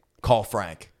 like, call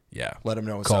Frank. Yeah. Let him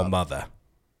know what's Call up. mother.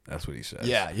 That's what he says.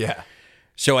 Yeah.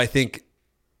 So I think,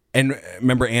 and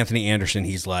remember Anthony Anderson,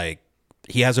 he's like,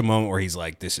 he has a moment where he's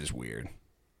like, this is weird.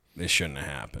 This shouldn't have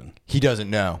happened. He doesn't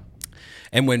know.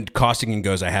 And when Costigan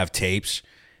goes, I have tapes,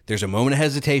 There's a moment of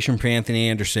hesitation for Anthony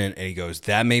Anderson, and he goes,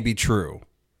 that may be true,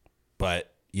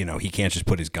 but, you know, he can't just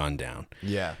put his gun down.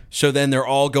 Yeah. So then they're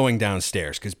all going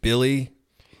downstairs because Billy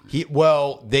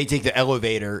They take the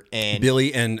elevator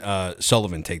and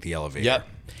Sullivan take the elevator. Yep.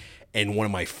 And one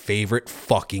of my favorite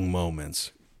fucking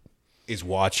moments is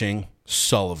watching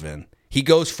Sullivan. He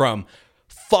goes from,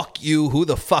 fuck you, who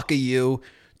the fuck are you,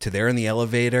 to they're in the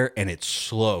elevator, and it's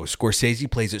slow. Scorsese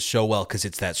plays it so well because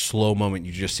it's that slow moment.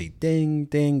 You just see ding,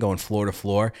 ding, going floor to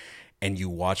floor, and you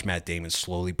watch Matt Damon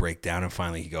slowly break down, and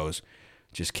finally he goes,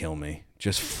 just kill me.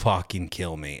 Just fucking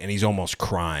kill me. And he's almost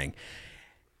crying.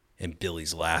 And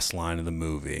Billy's last line of the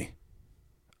movie,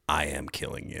 I am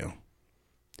killing you.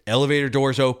 Elevator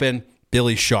doors open,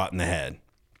 Billy's shot in the head.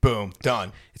 boom,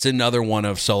 done. It's another one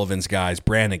of Sullivan's guys,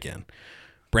 Brannigan.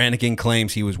 Brannigan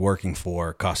claims he was working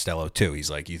for Costello too.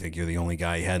 He's like, you think you're the only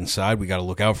guy he had inside? We got to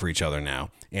look out for each other now.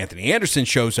 Anthony Anderson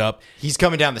shows up. He's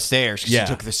coming down the stairs because Yeah. he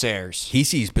took the stairs. He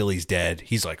sees Billy's dead.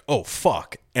 He's like, oh,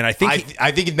 fuck. And I think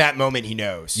I think in that moment he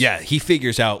knows. yeah, he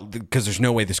figures out, because there's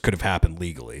no way this could have happened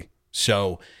legally.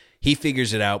 So he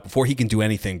figures it out. Before he can do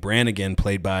anything, Brannigan,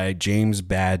 played by James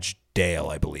Badge Dale,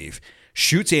 I believe,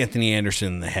 shoots Anthony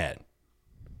Anderson in the head.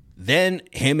 Then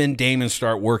him and Damon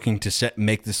start working to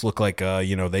make this look like,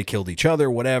 they killed each other,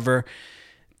 whatever.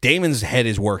 Damon's head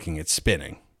is working. It's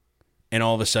spinning. And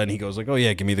all of a sudden he goes like, oh,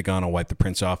 yeah, give me the gun. I'll wipe the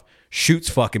prints off.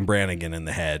 Shoots fucking Brannigan in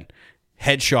the head.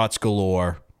 Headshots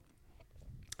galore.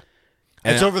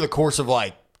 It's over the course of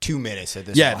like 2 minutes at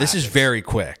this. Yeah, all this is happens. very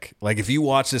quick. Like if you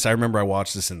watch this, I remember I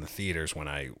watched this in the theaters when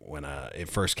it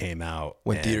first came out.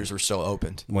 when and theaters were still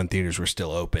opened. when theaters were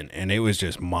still open, and it was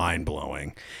just mind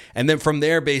blowing. And then from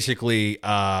there, basically,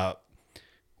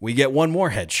 we get one more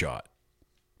headshot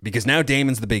because now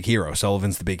Damon's the big hero,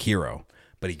 Sullivan's the big hero,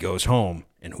 but he goes home,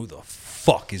 and who the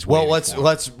fuck is Well, waiting for him?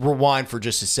 let's rewind for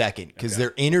just a second because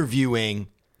they're interviewing,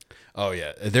 Oh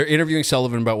yeah, they're interviewing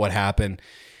Sullivan about what happened.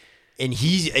 and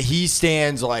he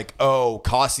stands like, "Oh,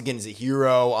 Costigan's a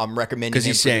hero. I'm recommending Because him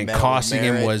he's for the saying Medal of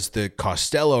Costigan Merit." was the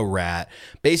Costello rat.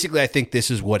 Basically, I think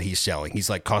this is what he's selling. He's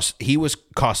like, he was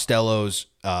Costello's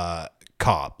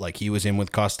cop. Like, he was in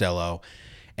with Costello.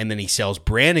 And then he sells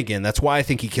Brannigan. That's why I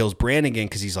think he kills Brannigan,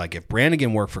 because he's like, if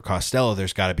Brannigan worked for Costello,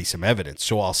 there's got to be some evidence.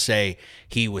 So I'll say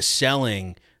he was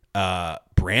selling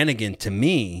Brannigan to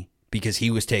me because he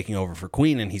was taking over for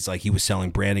Queen. And he's like, he was selling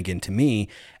Brannigan to me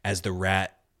as the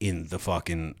rat in the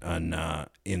fucking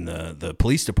in the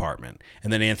police department.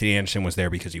 And then Anthony Anderson was there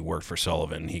because he worked for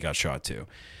Sullivan. He got shot too.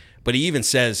 But he even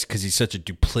says, because he's such a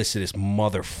duplicitous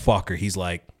motherfucker, he's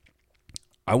like,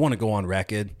 I want to go on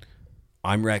record.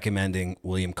 I'm recommending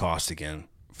William Costigan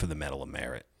for the Medal of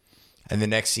Merit. And the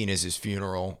next scene is his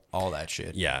funeral, all that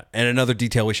shit. Yeah. And another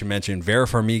detail we should mention, Vera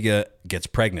Farmiga gets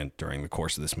pregnant during the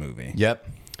course of this movie. Yep.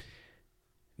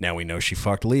 Now we know she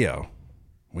fucked Leo.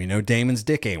 We know Damon's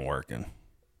dick ain't working.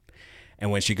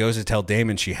 And when she goes to tell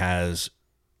Damon she has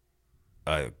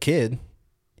a kid,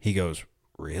 he goes,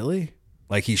 really?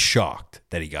 Like, he's shocked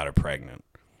that he got her pregnant.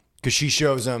 Because she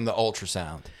shows him the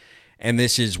ultrasound. And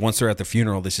this is, once they're at the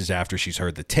funeral, this is after she's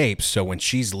heard the tapes. So when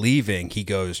she's leaving, he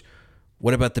goes,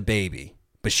 what about the baby?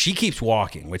 But she keeps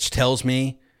walking, which tells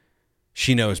me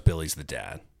she knows Billy's the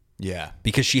dad. Yeah.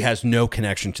 Because she has no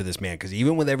connection to this man. Because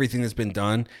even with everything that's been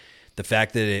done, the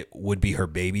fact that it would be her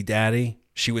baby daddy,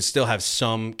 she would still have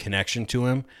some connection to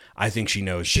him. I think she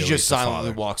knows She Billy's just the silently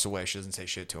father. walks away. She doesn't say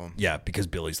shit to him. Yeah, because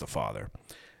Billy's the father.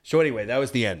 So anyway, that was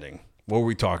the ending. What were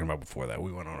we talking about before that?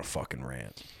 We went on a fucking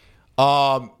rant.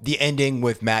 The ending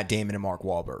with Matt Damon and Mark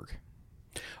Wahlberg.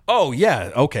 Oh,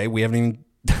 yeah. Okay, we haven't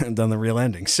even done the real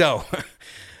ending. So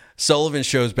Sullivan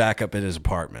shows back up at his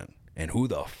apartment. And who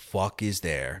the fuck is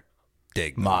there?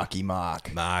 Dignam. Mocky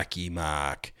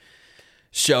Mock.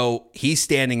 So he's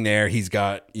standing there. He's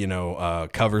got,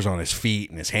 covers on his feet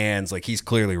and his hands. Like, he's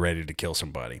clearly ready to kill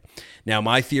somebody. Now,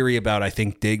 my theory about, I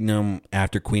think Dignam,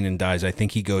 after Queenan dies, I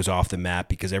think he goes off the map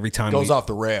because every time goes off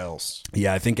the rails.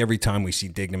 Yeah, I think every time we see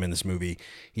Dignam in this movie,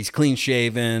 he's clean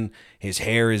shaven. His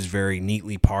hair is very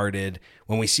neatly parted.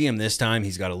 When we see him this time,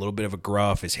 he's got a little bit of a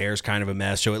gruff. His hair's kind of a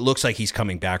mess. So it looks like he's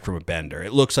coming back from a bender.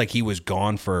 It looks like he was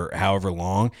gone for however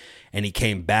long, and he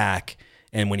came back.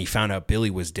 And when he found out Billy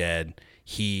was dead,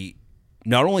 he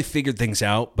not only figured things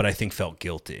out, but I think felt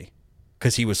guilty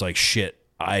because he was like, shit,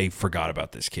 I forgot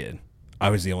about this kid. I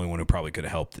was the only one who probably could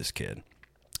have helped this kid.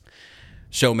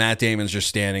 So Matt Damon's just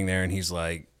standing there and he's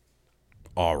like,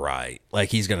 all right. Like,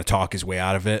 he's going to talk his way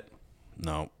out of it.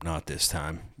 No, not this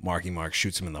time. Marky Mark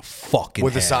shoots him in the fucking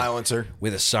With head. a silencer.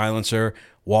 With a silencer,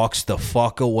 walks the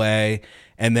fuck away.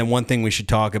 And then one thing we should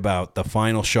talk about, the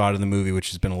final shot of the movie, which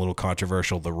has been a little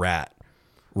controversial, the rat.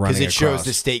 running Because it shows across.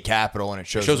 the state capitol and it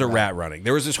shows, Shows a rat running.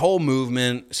 There was this whole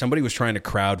movement. Somebody was trying to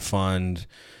crowdfund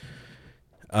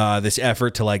this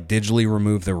effort to like digitally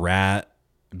remove the rat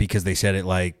because they said it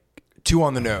like Too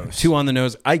on the nose. too on the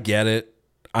nose. I get it.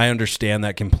 I understand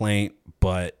that complaint,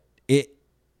 but it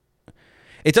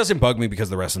doesn't bug me because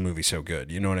the rest of the movie's so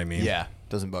good. You know what I mean? Yeah,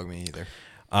 doesn't bug me either.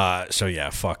 So yeah,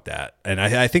 fuck that. And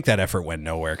I think that effort went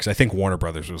nowhere because I think Warner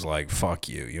Brothers was like, "Fuck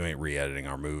you. You ain't re-editing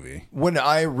our movie." When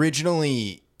I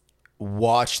originally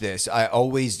watched this, I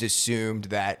always assumed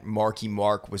that Marky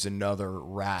Mark was another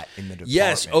rat in the department.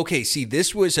 Yes. Okay. See,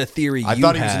 this was a theory. I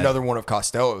thought he was another one of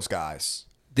Costello's guys.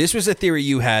 This was a theory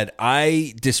you had.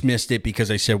 I dismissed it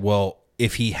because I said, well,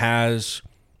 if he has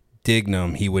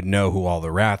Dignam, he would know who all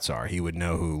the rats are. He would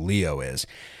know who Leo is.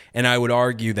 And I would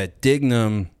argue that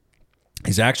Dignam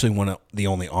is actually one of the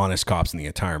only honest cops in the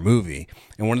entire movie.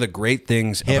 And one of the great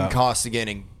things Him, about... Costigan,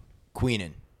 and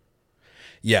Queenan.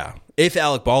 Yeah. If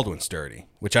Alec Baldwin's dirty,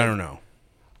 which I don't know.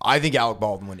 I think Alec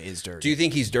Baldwin is dirty. Do you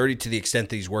think he's dirty to the extent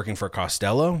that he's working for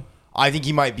Costello? I think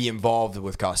he might be involved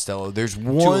with Costello. There's To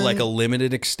one... like a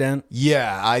limited extent?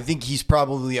 Yeah, I think he's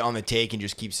probably on the take and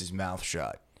just keeps his mouth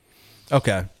shut.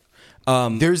 Okay.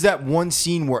 There's that one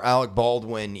scene where Alec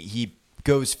Baldwin, he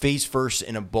goes face first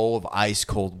in a bowl of ice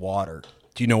cold water.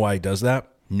 Do you know why he does that?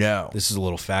 No. This is a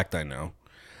little fact I know.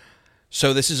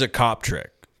 So this is a cop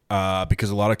trick because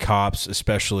a lot of cops,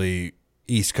 especially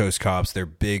East Coast cops, they're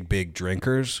big, big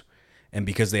drinkers. And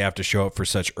because they have to show up for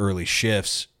such early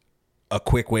shifts, a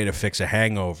quick way to fix a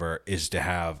hangover is to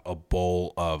have a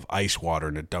bowl of ice water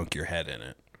and to dunk your head in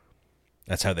it.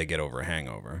 That's how they get over a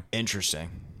hangover. Interesting.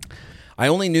 I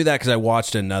only knew that because I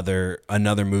watched another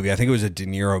movie. I think it was a De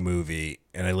Niro movie,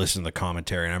 and I listened to the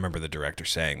commentary, and I remember the director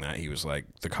saying that. He was like,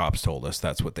 the cops told us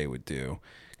that's what they would do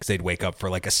because they'd wake up for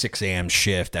like a 6 a.m.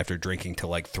 shift after drinking till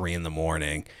like 3 in the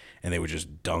morning, and they would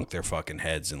just dunk their fucking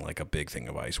heads in like a big thing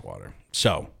of ice water.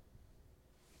 So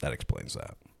that explains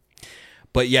that.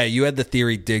 But yeah, you had the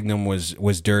theory Dignam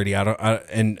was dirty. I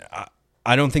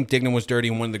don't think Dignam was dirty.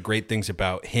 And one of the great things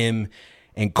about him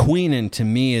and Queenan to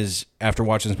me is, after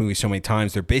watching this movie so many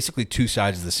times, they're basically two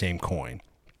sides of the same coin.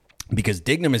 Because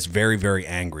Dignam is very, very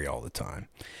angry all the time.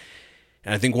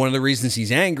 And I think one of the reasons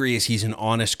he's angry is he's an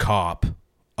honest cop,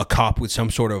 a cop with some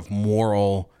sort of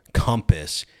moral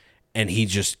compass, and he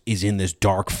just is in this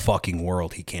dark fucking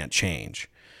world he can't change.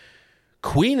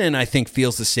 Queenan, I think,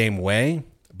 feels the same way,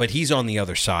 but he's on the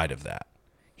other side of that.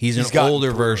 He's an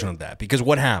older version of that. Because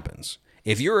what happens?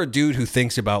 If you're a dude who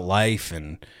thinks about life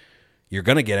and you're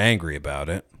going to get angry about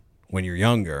it when you're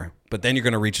younger, but then you're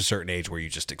going to reach a certain age where you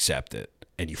just accept it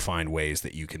and you find ways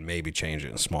that you can maybe change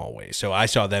it in small ways. So I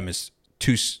saw them as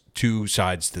two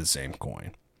sides to the same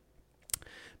coin.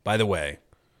 By the way,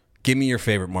 give me your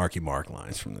favorite Marky Mark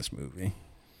lines from this movie.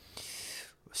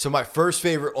 So my first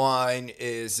favorite line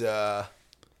is, I'm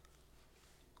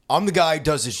the guy who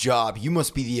does his job. You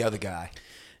must be the other guy.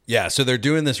 Yeah, so they're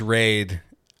doing this raid,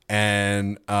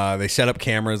 and they set up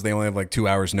cameras. They only have like 2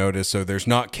 hours notice, so there's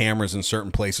not cameras in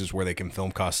certain places where they can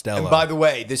film Costello. And by the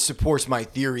way, this supports my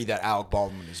theory that Alec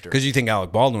Baldwin is dirty. Because you think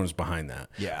Alec Baldwin was behind that.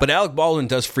 Yeah. But Alec Baldwin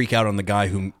does freak out on the guy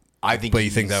who... I think But you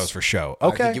think that was for show. I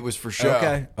Okay. think it was for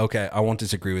show. Okay. I won't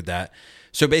disagree with that.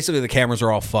 So basically the cameras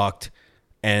are all fucked,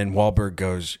 and Wahlberg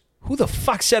goes, who the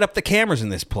fuck set up the cameras in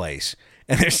this place?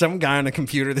 And there's some guy on a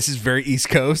computer. This is very East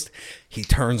Coast. He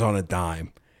turns on a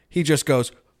dime. He just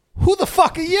goes, who the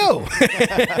fuck are you?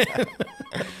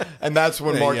 And that's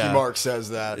when Marky Yeah. Mark says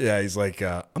that. Yeah, he's like,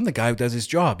 I'm the guy who does his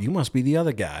job. You must be the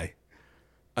other guy.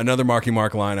 Another Marky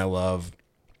Mark line I love,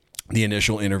 the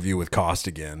initial interview with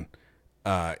Costigan.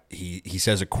 He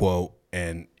says a quote,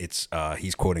 and it's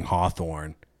he's quoting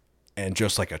Hawthorne, and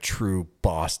just like a true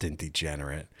Boston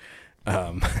degenerate,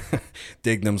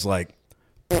 Dignam's like,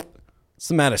 what's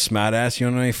the matter, smartass? You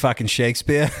don't know any fucking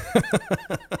Shakespeare?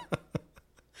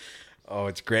 Oh,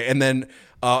 it's great. And then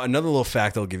another little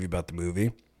fact I'll give you about the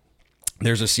movie.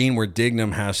 There's a scene where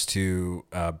Dignam has to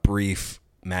brief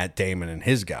Matt Damon and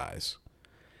his guys.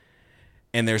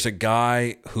 And there's a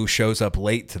guy who shows up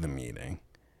late to the meeting.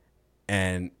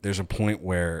 And there's a point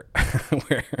where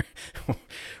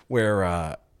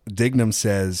where Dignam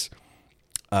says,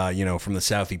 from the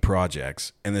Southie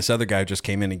Projects. And this other guy just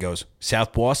came in and goes,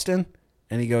 South Boston?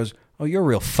 And he goes, oh, you're a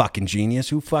real fucking genius.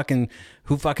 Who fucking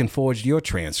forged your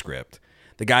transcript?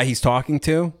 The guy he's talking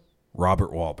to,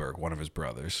 Robert Wahlberg, one of his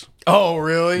brothers. Oh,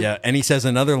 really? Yeah, and he says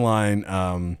another line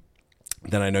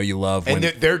that I know you love. And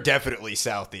they're definitely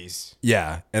Southies.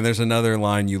 Yeah, and there's another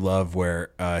line you love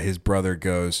where his brother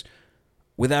goes,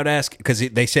 without asking, because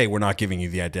they say, we're not giving you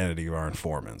the identity of our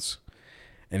informants.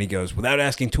 And he goes, without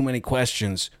asking too many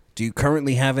questions, do you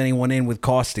currently have anyone in with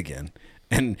Costigan?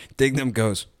 And Dignam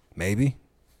goes, maybe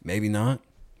not.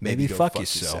 Maybe go fuck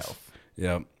yourself.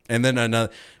 Yeah. And then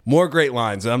another more great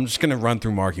lines. I'm just gonna run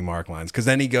through Marky Mark lines because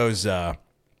then he goes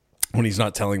when he's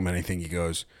not telling him anything. He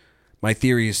goes, "My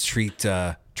theory is treat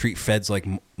feds like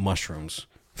mushrooms,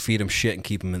 feed them shit and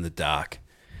keep them in the dock."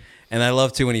 And I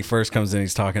love too when he first comes in.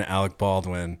 He's talking to Alec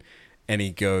Baldwin, and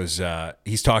he goes,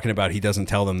 he's talking about he doesn't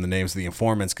tell them the names of the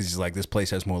informants because he's like, this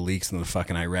place has more leaks than the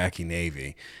fucking Iraqi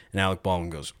Navy. And Alec Baldwin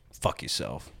goes, "Fuck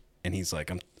yourself." And he's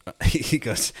like, he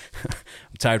goes,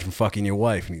 "I'm tired from fucking your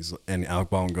wife." And Alec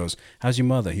Baldwin goes, "How's your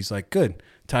mother?" He's like, "Good.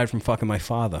 Tired from fucking my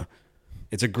father."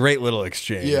 It's a great little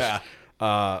exchange. Yeah.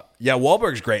 Yeah,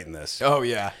 Wahlberg's great in this. Oh,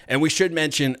 yeah. And we should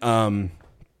mention,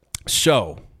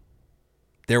 so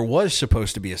there was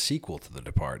supposed to be a sequel to The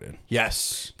Departed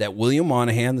Yes. that William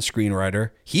Monahan, the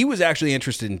screenwriter, he was actually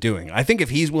interested in doing. I think if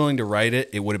he's willing to write it,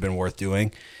 it would have been worth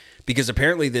doing because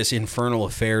apparently this Infernal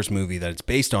Affairs movie that it's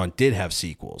based on did have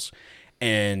sequels.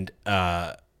 And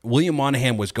William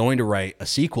Monahan was going to write a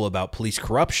sequel about police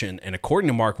corruption, and according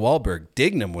to Mark Wahlberg,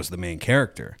 Dignam was the main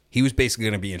character. He was basically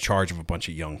going to be in charge of a bunch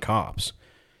of young cops.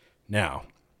 Now,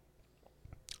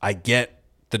 I get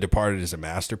The Departed is a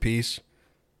masterpiece,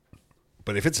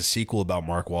 but if it's a sequel about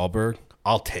Mark Wahlberg,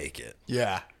 I'll take it.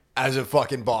 Yeah. As a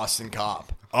fucking Boston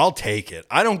cop. I'll take it.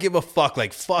 I don't give a fuck.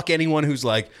 Like, fuck anyone who's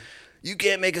like, you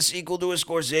can't make a sequel to a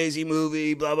Scorsese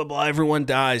movie, blah, blah, blah. Everyone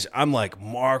dies. I'm like,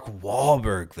 Mark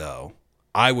Wahlberg, though.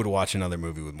 I would watch another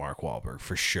movie with Mark Wahlberg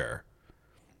for sure.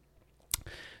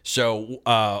 So,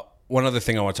 one other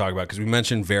thing I want to talk about, because we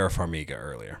mentioned Vera Farmiga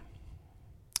earlier.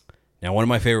 Now, one of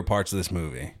my favorite parts of this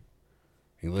movie. Are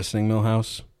you listening,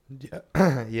 Milhouse?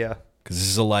 Yeah. Yeah. Because this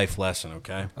is a life lesson,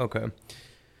 okay? Okay.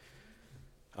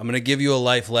 I'm going to give you a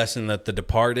life lesson that The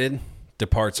Departed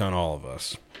departs on all of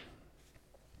us.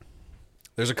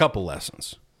 There's a couple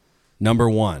lessons. Number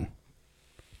one.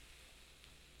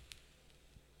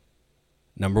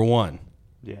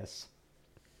 Yes.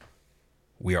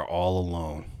 We are all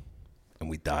alone, and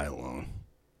we die alone.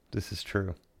 This is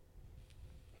true.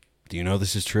 Do you know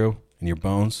this is true in your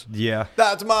bones? Yeah.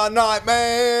 That's my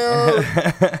nightmare.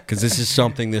 Because this is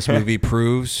something this movie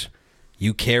proves.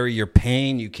 You carry your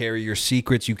pain, you carry your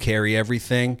secrets, you carry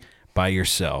everything by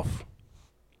yourself.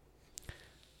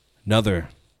 Another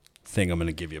thing I'm going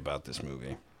to give you about this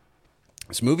movie.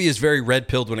 This movie is very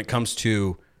red-pilled when it comes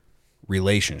to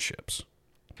relationships.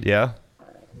 Yeah.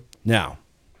 Now,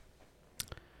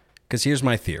 because here's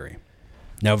my theory.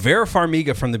 Now, Vera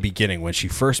Farmiga from the beginning, when she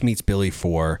first meets Billy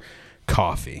for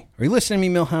coffee. Are you listening to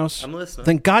me, Milhouse? I'm listening.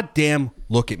 Then goddamn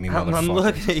look at me, motherfucker. I'm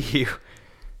looking at you.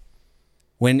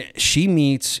 When she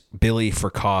meets Billy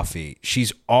for coffee,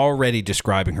 she's already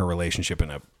describing her relationship in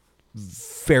a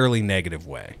fairly negative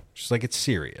way. She's like, it's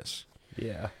serious.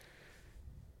 Yeah.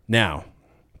 Now,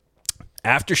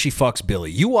 after she fucks Billy,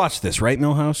 you watched this, right,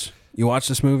 Milhouse? You watched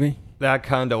this movie? I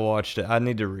kind of watched it. I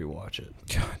need to rewatch it.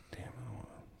 God damn it.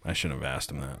 I shouldn't have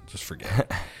asked him that. Just forget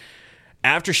it.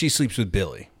 After she sleeps with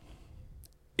Billy,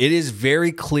 it is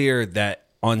very clear that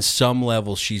on some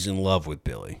level she's in love with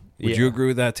Billy. Would you agree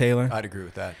with that, Taylor? I'd agree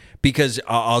with that. Because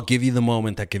I'll give you the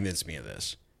moment that convinced me of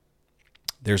this.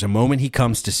 There's a moment he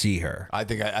comes to see her. I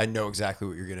think I know exactly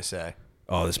what you're going to say.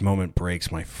 Oh, this moment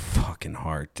breaks my fucking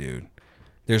heart, dude.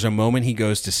 There's a moment he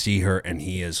goes to see her and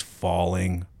he is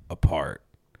falling apart.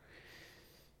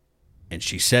 And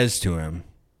she says to him,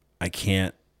 I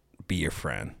can't be your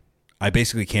friend. I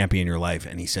basically can't be in your life.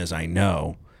 And he says, I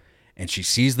know. And she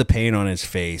sees the pain on his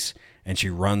face and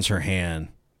she runs her hand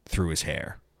through his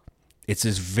hair. It's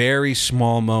this very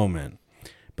small moment,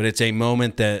 but it's a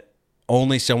moment that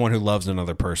only someone who loves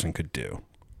another person could do.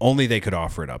 Only they could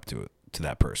offer it up to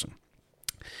that person.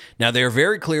 Now, they're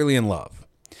very clearly in love.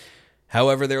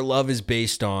 However, their love is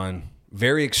based on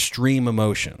very extreme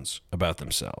emotions about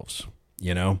themselves.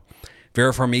 You know,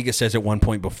 Vera Farmiga says at one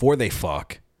point before they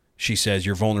fuck, she says,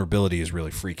 your vulnerability is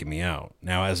really freaking me out.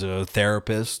 Now, as a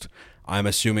therapist, I'm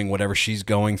assuming whatever she's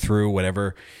going through,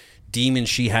 whatever demon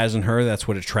she has in her, that's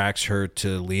what attracts her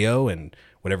to Leo, and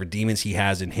whatever demons he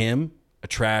has in him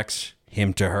attracts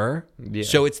him to her. Yeah.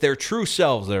 So it's their true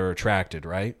selves that are attracted,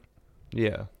 right?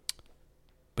 Yeah.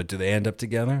 But do they end up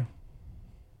together?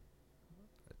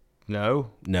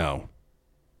 No. No.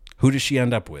 Who does she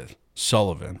end up with?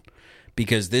 Sullivan.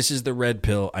 Because this is the red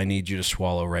pill I need you to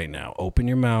swallow right now. Open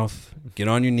your mouth. Get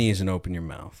on your knees and open your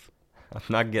mouth. I'm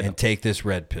not getting And take this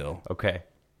red pill. Okay.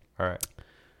 All right.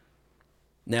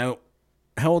 Now,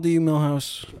 how old are you,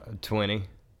 Milhouse? 20.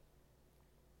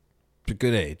 It's a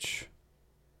good age.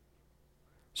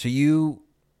 So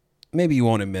maybe you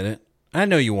won't admit it. I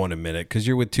know you won't admit it because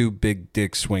you're with two big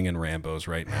dick swinging Rambos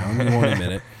right now. You won't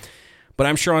admit it. But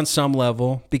I'm sure on some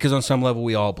level, because on some level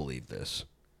we all believe this,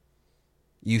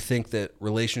 you think that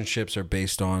relationships are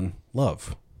based on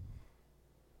love.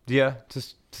 Yeah, to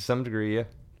some degree, yeah.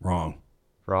 Wrong.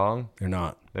 Wrong? They're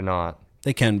not. They're not.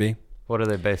 They can be. What are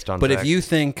they based on? But Zach?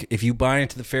 if you buy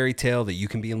into the fairy tale that you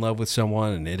can be in love with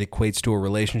someone and it equates to a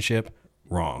relationship,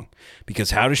 wrong.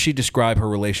 Because how does she describe her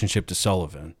relationship to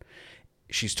Sullivan?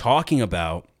 She's talking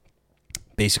about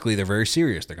basically they're very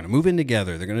serious. They're going to move in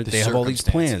together. They have all these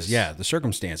plans. Yeah, the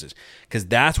circumstances. Because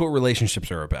that's what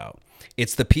relationships are about.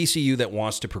 It's the piece of you that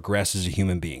wants to progress as a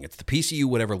human being. It's the piece of you,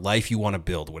 whatever life you want to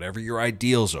build, whatever your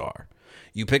ideals are.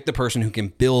 You pick the person who can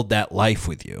build that life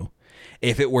with you.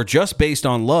 If it were just based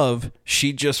on love,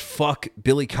 she'd just fuck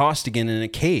Billy Costigan in a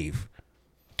cave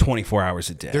 24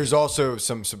 hours a day. There's also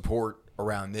some support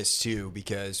around this too,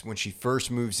 because when she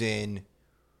first moves in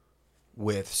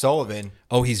with Sullivan,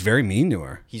 oh, he's very mean to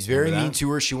her. he's very Remember mean that?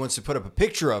 to her. She wants to put up a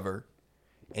picture of her,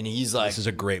 and he's like, This is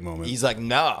a great moment. he's like,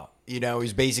 no,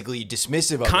 he's basically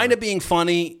dismissive of Kind her. of being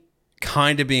funny,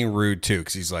 kind of being rude too,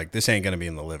 because he's like, this ain't going to be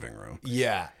in the living room.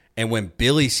 Yeah. And when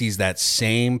Billy sees that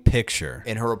same picture,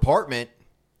 In her apartment,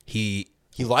 he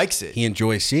he likes it.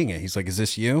 enjoys seeing it. He's like, is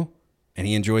this you? And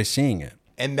he enjoys seeing it.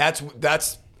 And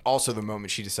that's also the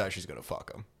moment she decides she's going to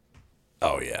fuck him.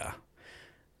 Oh, yeah.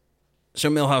 So,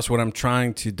 Milhouse, what I'm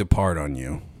trying to depart on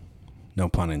you, no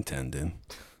pun intended,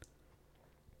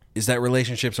 is that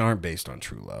relationships aren't based on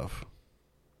true love.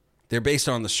 They're based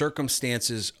on the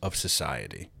circumstances of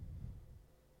society.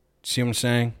 See what I'm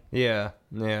saying? Yeah.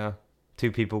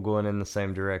 Two people going in the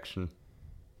same direction.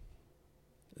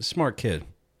 Smart kid.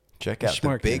 Check out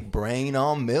Smart the kid. big brain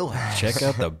on Milhouse. Check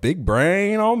out the big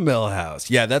brain on Milhouse.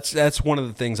 Yeah, that's one of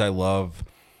the things I love.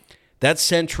 That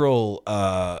central,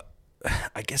 I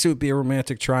guess it would be a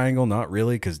romantic triangle. Not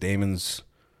really, because Damon's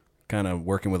kind of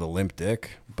working with a limp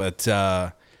dick. But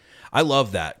I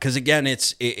love that because again,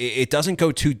 it doesn't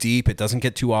go too deep. It doesn't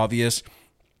get too obvious,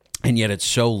 and yet it's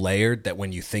so layered that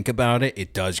when you think about it,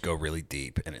 it does go really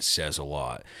deep and it says a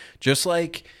lot. Just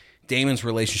like Damon's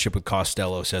relationship with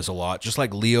Costello says a lot. Just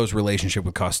like Leo's relationship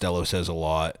with Costello says a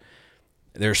lot.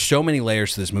 There's so many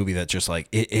layers to this movie that just like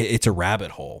it's a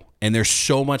rabbit hole, and there's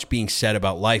so much being said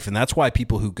about life, and that's why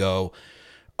people who go,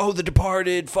 "Oh, The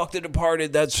Departed, fuck The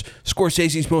Departed, that's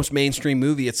Scorsese's most mainstream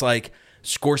movie." It's like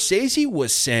Scorsese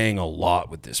was saying a lot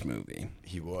with this movie.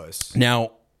 He was.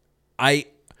 Now, I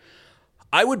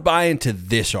would buy into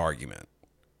this argument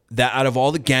that out of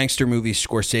all the gangster movies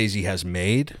Scorsese has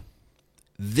made,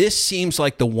 this seems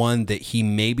like the one that he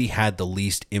maybe had the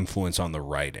least influence on the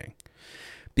writing.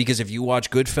 Because if you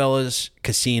watch Goodfellas,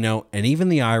 Casino, and even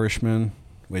The Irishman,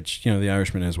 which, The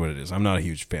Irishman is what it is. I'm not a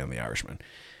huge fan of The Irishman.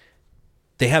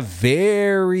 They have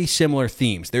very similar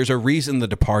themes. There's a reason The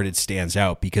Departed stands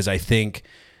out because I think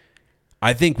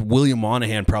William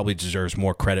Monahan probably deserves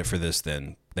more credit for this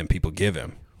than people give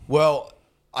him. Well,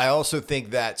 I also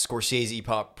think that Scorsese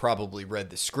probably read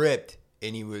the script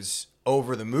and he was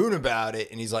over the moon about it,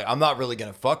 and he's like, I'm not really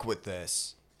going to fuck with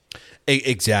this.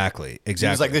 Exactly. He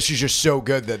was like, this is just so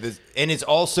good that this, and it's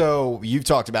also, you've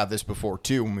talked about this before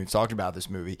too when we've talked about this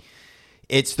movie.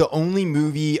 It's the only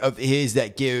movie of his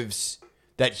that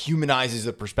humanizes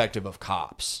the perspective of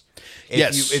cops.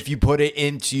 If you put it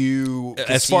into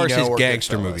as far as his Casino or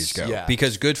gangster Goodfellas, movies go, yeah.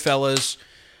 because Goodfellas,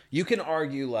 you can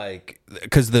argue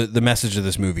because the message of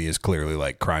this movie is clearly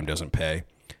like crime doesn't pay.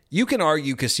 You can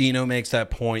argue Casino makes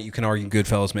that point. You can argue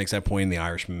Goodfellas makes that point, and The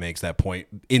Irishman makes that point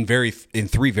in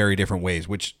three very different ways,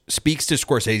 which speaks to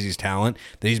Scorsese's talent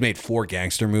that he's made 4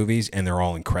 gangster movies, and they're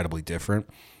all incredibly different.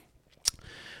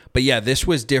 But yeah, this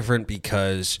was different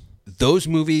because those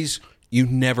movies, you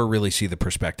never really see the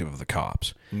perspective of the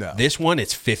cops. No. This one,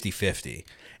 it's 50-50.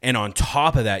 And on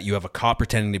top of that, you have a cop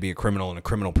pretending to be a criminal and a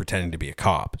criminal pretending to be a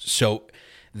cop. So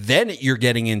then you're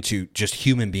getting into just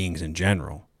human beings in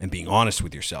general and being honest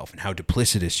with yourself and how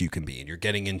duplicitous you can be. And you're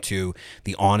getting into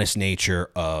the honest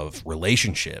nature of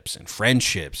relationships and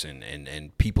friendships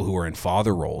and people who are in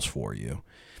father roles for you.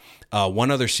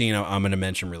 One other scene I'm going to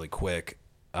mention really quick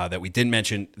that we didn't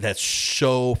mention that's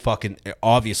so fucking...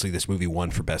 Obviously, this movie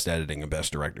won for Best Editing and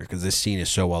Best Director because this scene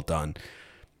is so well done.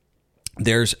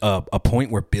 There's a point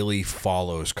where Billy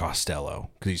follows Costello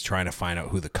because he's trying to find out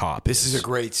who the cop is. This is a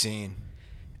great scene.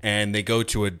 And they go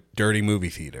to a dirty movie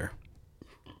theater.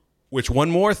 Which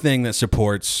one more thing that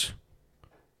supports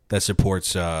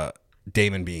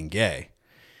Damon being gay.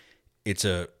 It's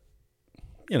a,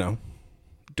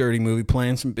 dirty movie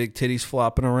playing, some big titties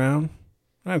flopping around.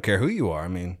 I don't care who you are. I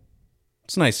mean,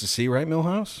 it's nice to see, right,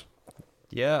 Milhouse?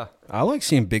 Yeah. I like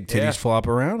seeing big titties Yeah. flop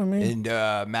around. I mean,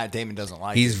 And Matt Damon doesn't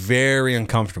like he's it. very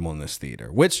uncomfortable in this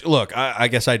theater. Which, look, I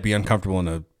guess I'd be uncomfortable in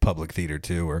a public theater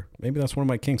too, or maybe that's one of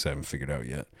my kinks I haven't figured out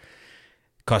yet.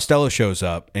 Costello shows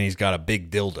up and he's got a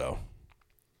big dildo.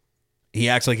 He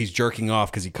acts like he's jerking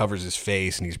off because he covers his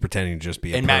face and he's pretending to just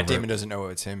be a And pervert. Matt Damon doesn't know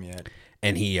it's him yet.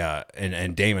 And he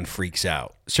and Damon freaks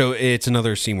out. So it's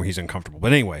another scene where he's uncomfortable.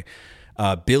 But anyway,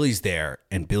 Billy's there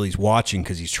and Billy's watching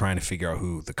because he's trying to figure out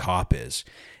who the cop is.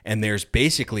 And there's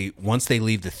basically, once they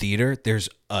leave the theater, there's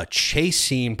a chase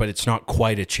scene, but it's not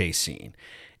quite a chase scene.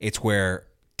 It's where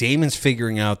Damon's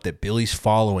figuring out that Billy's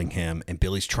following him and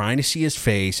Billy's trying to see his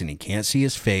face and he can't see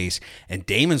his face. And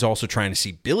Damon's also trying to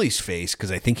see Billy's face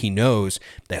because I think he knows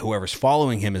that whoever's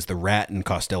following him is the rat in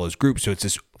Costello's group. So it's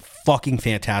this fucking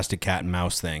fantastic cat and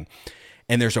mouse thing.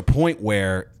 And there's a point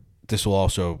where this will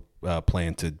also play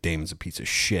into Damon's a piece of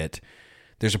shit.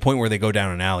 There's a point where they go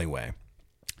down an alleyway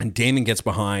and Damon gets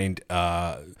behind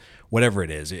whatever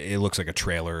it is. It looks like a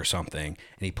trailer or something.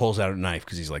 And he pulls out a knife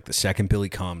because he's like, the second Billy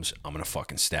comes, I'm going to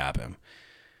fucking stab him.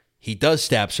 He does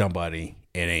stab somebody.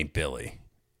 It ain't Billy.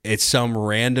 It's some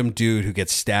random dude who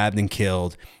gets stabbed and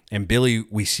killed. And Billy,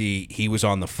 we see, he was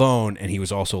on the phone and he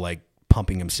was also like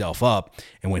pumping himself up.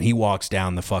 And when he walks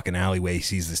down the fucking alleyway, he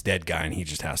sees this dead guy and he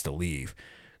just has to leave.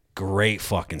 Great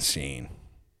fucking scene.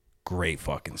 Great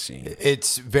fucking scene.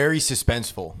 It's very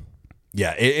suspenseful.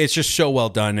 Yeah, it's just so well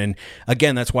done. And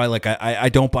again, that's why like I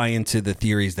don't buy into the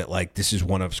theories that like this is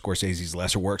one of Scorsese's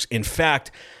lesser works. In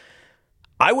fact,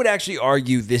 I would actually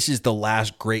argue this is the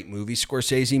last great movie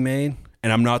Scorsese made.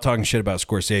 And I'm not talking shit about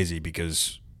Scorsese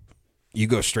because you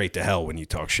go straight to hell when you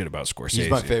talk shit about Scorsese. He's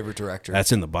my favorite director.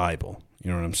 That's in the Bible.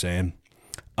 You know what I'm saying?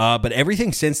 But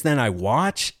everything since then I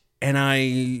watch and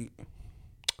I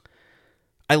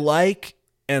like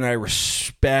and I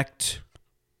respect,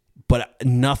 but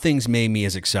nothing's made me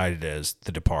as excited as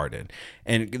The Departed.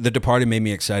 And The Departed made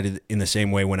me excited in the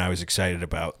same way when I was excited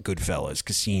about Goodfellas,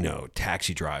 Casino,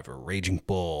 Taxi Driver, Raging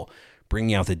Bull,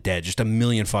 Bringing Out the Dead, just a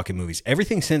million fucking movies.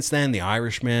 Everything since then, The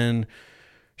Irishman,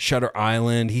 Shutter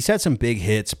Island, he's had some big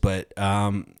hits, but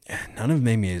none of them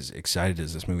made me as excited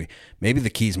as this movie. Maybe the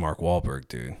key's Mark Wahlberg,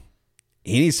 dude.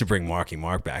 He needs to bring Marky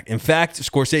Mark back. In fact,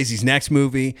 Scorsese's next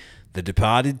movie, The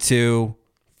Departed 2,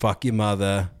 Fuck Your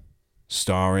Mother,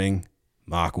 starring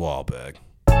Mark Wahlberg.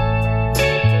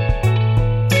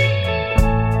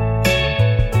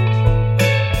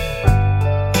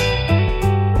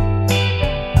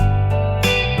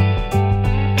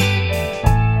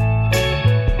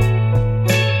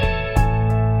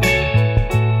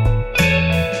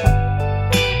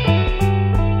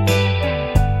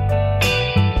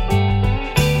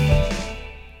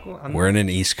 We're in an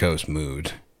East Coast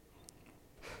mood.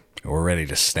 We're ready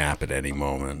to snap at any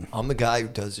moment. I'm the guy who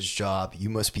does his job. You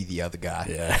must be the other guy.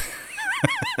 Yeah.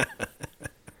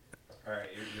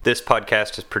 This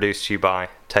podcast is produced to you by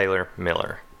Taylor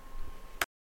Miller.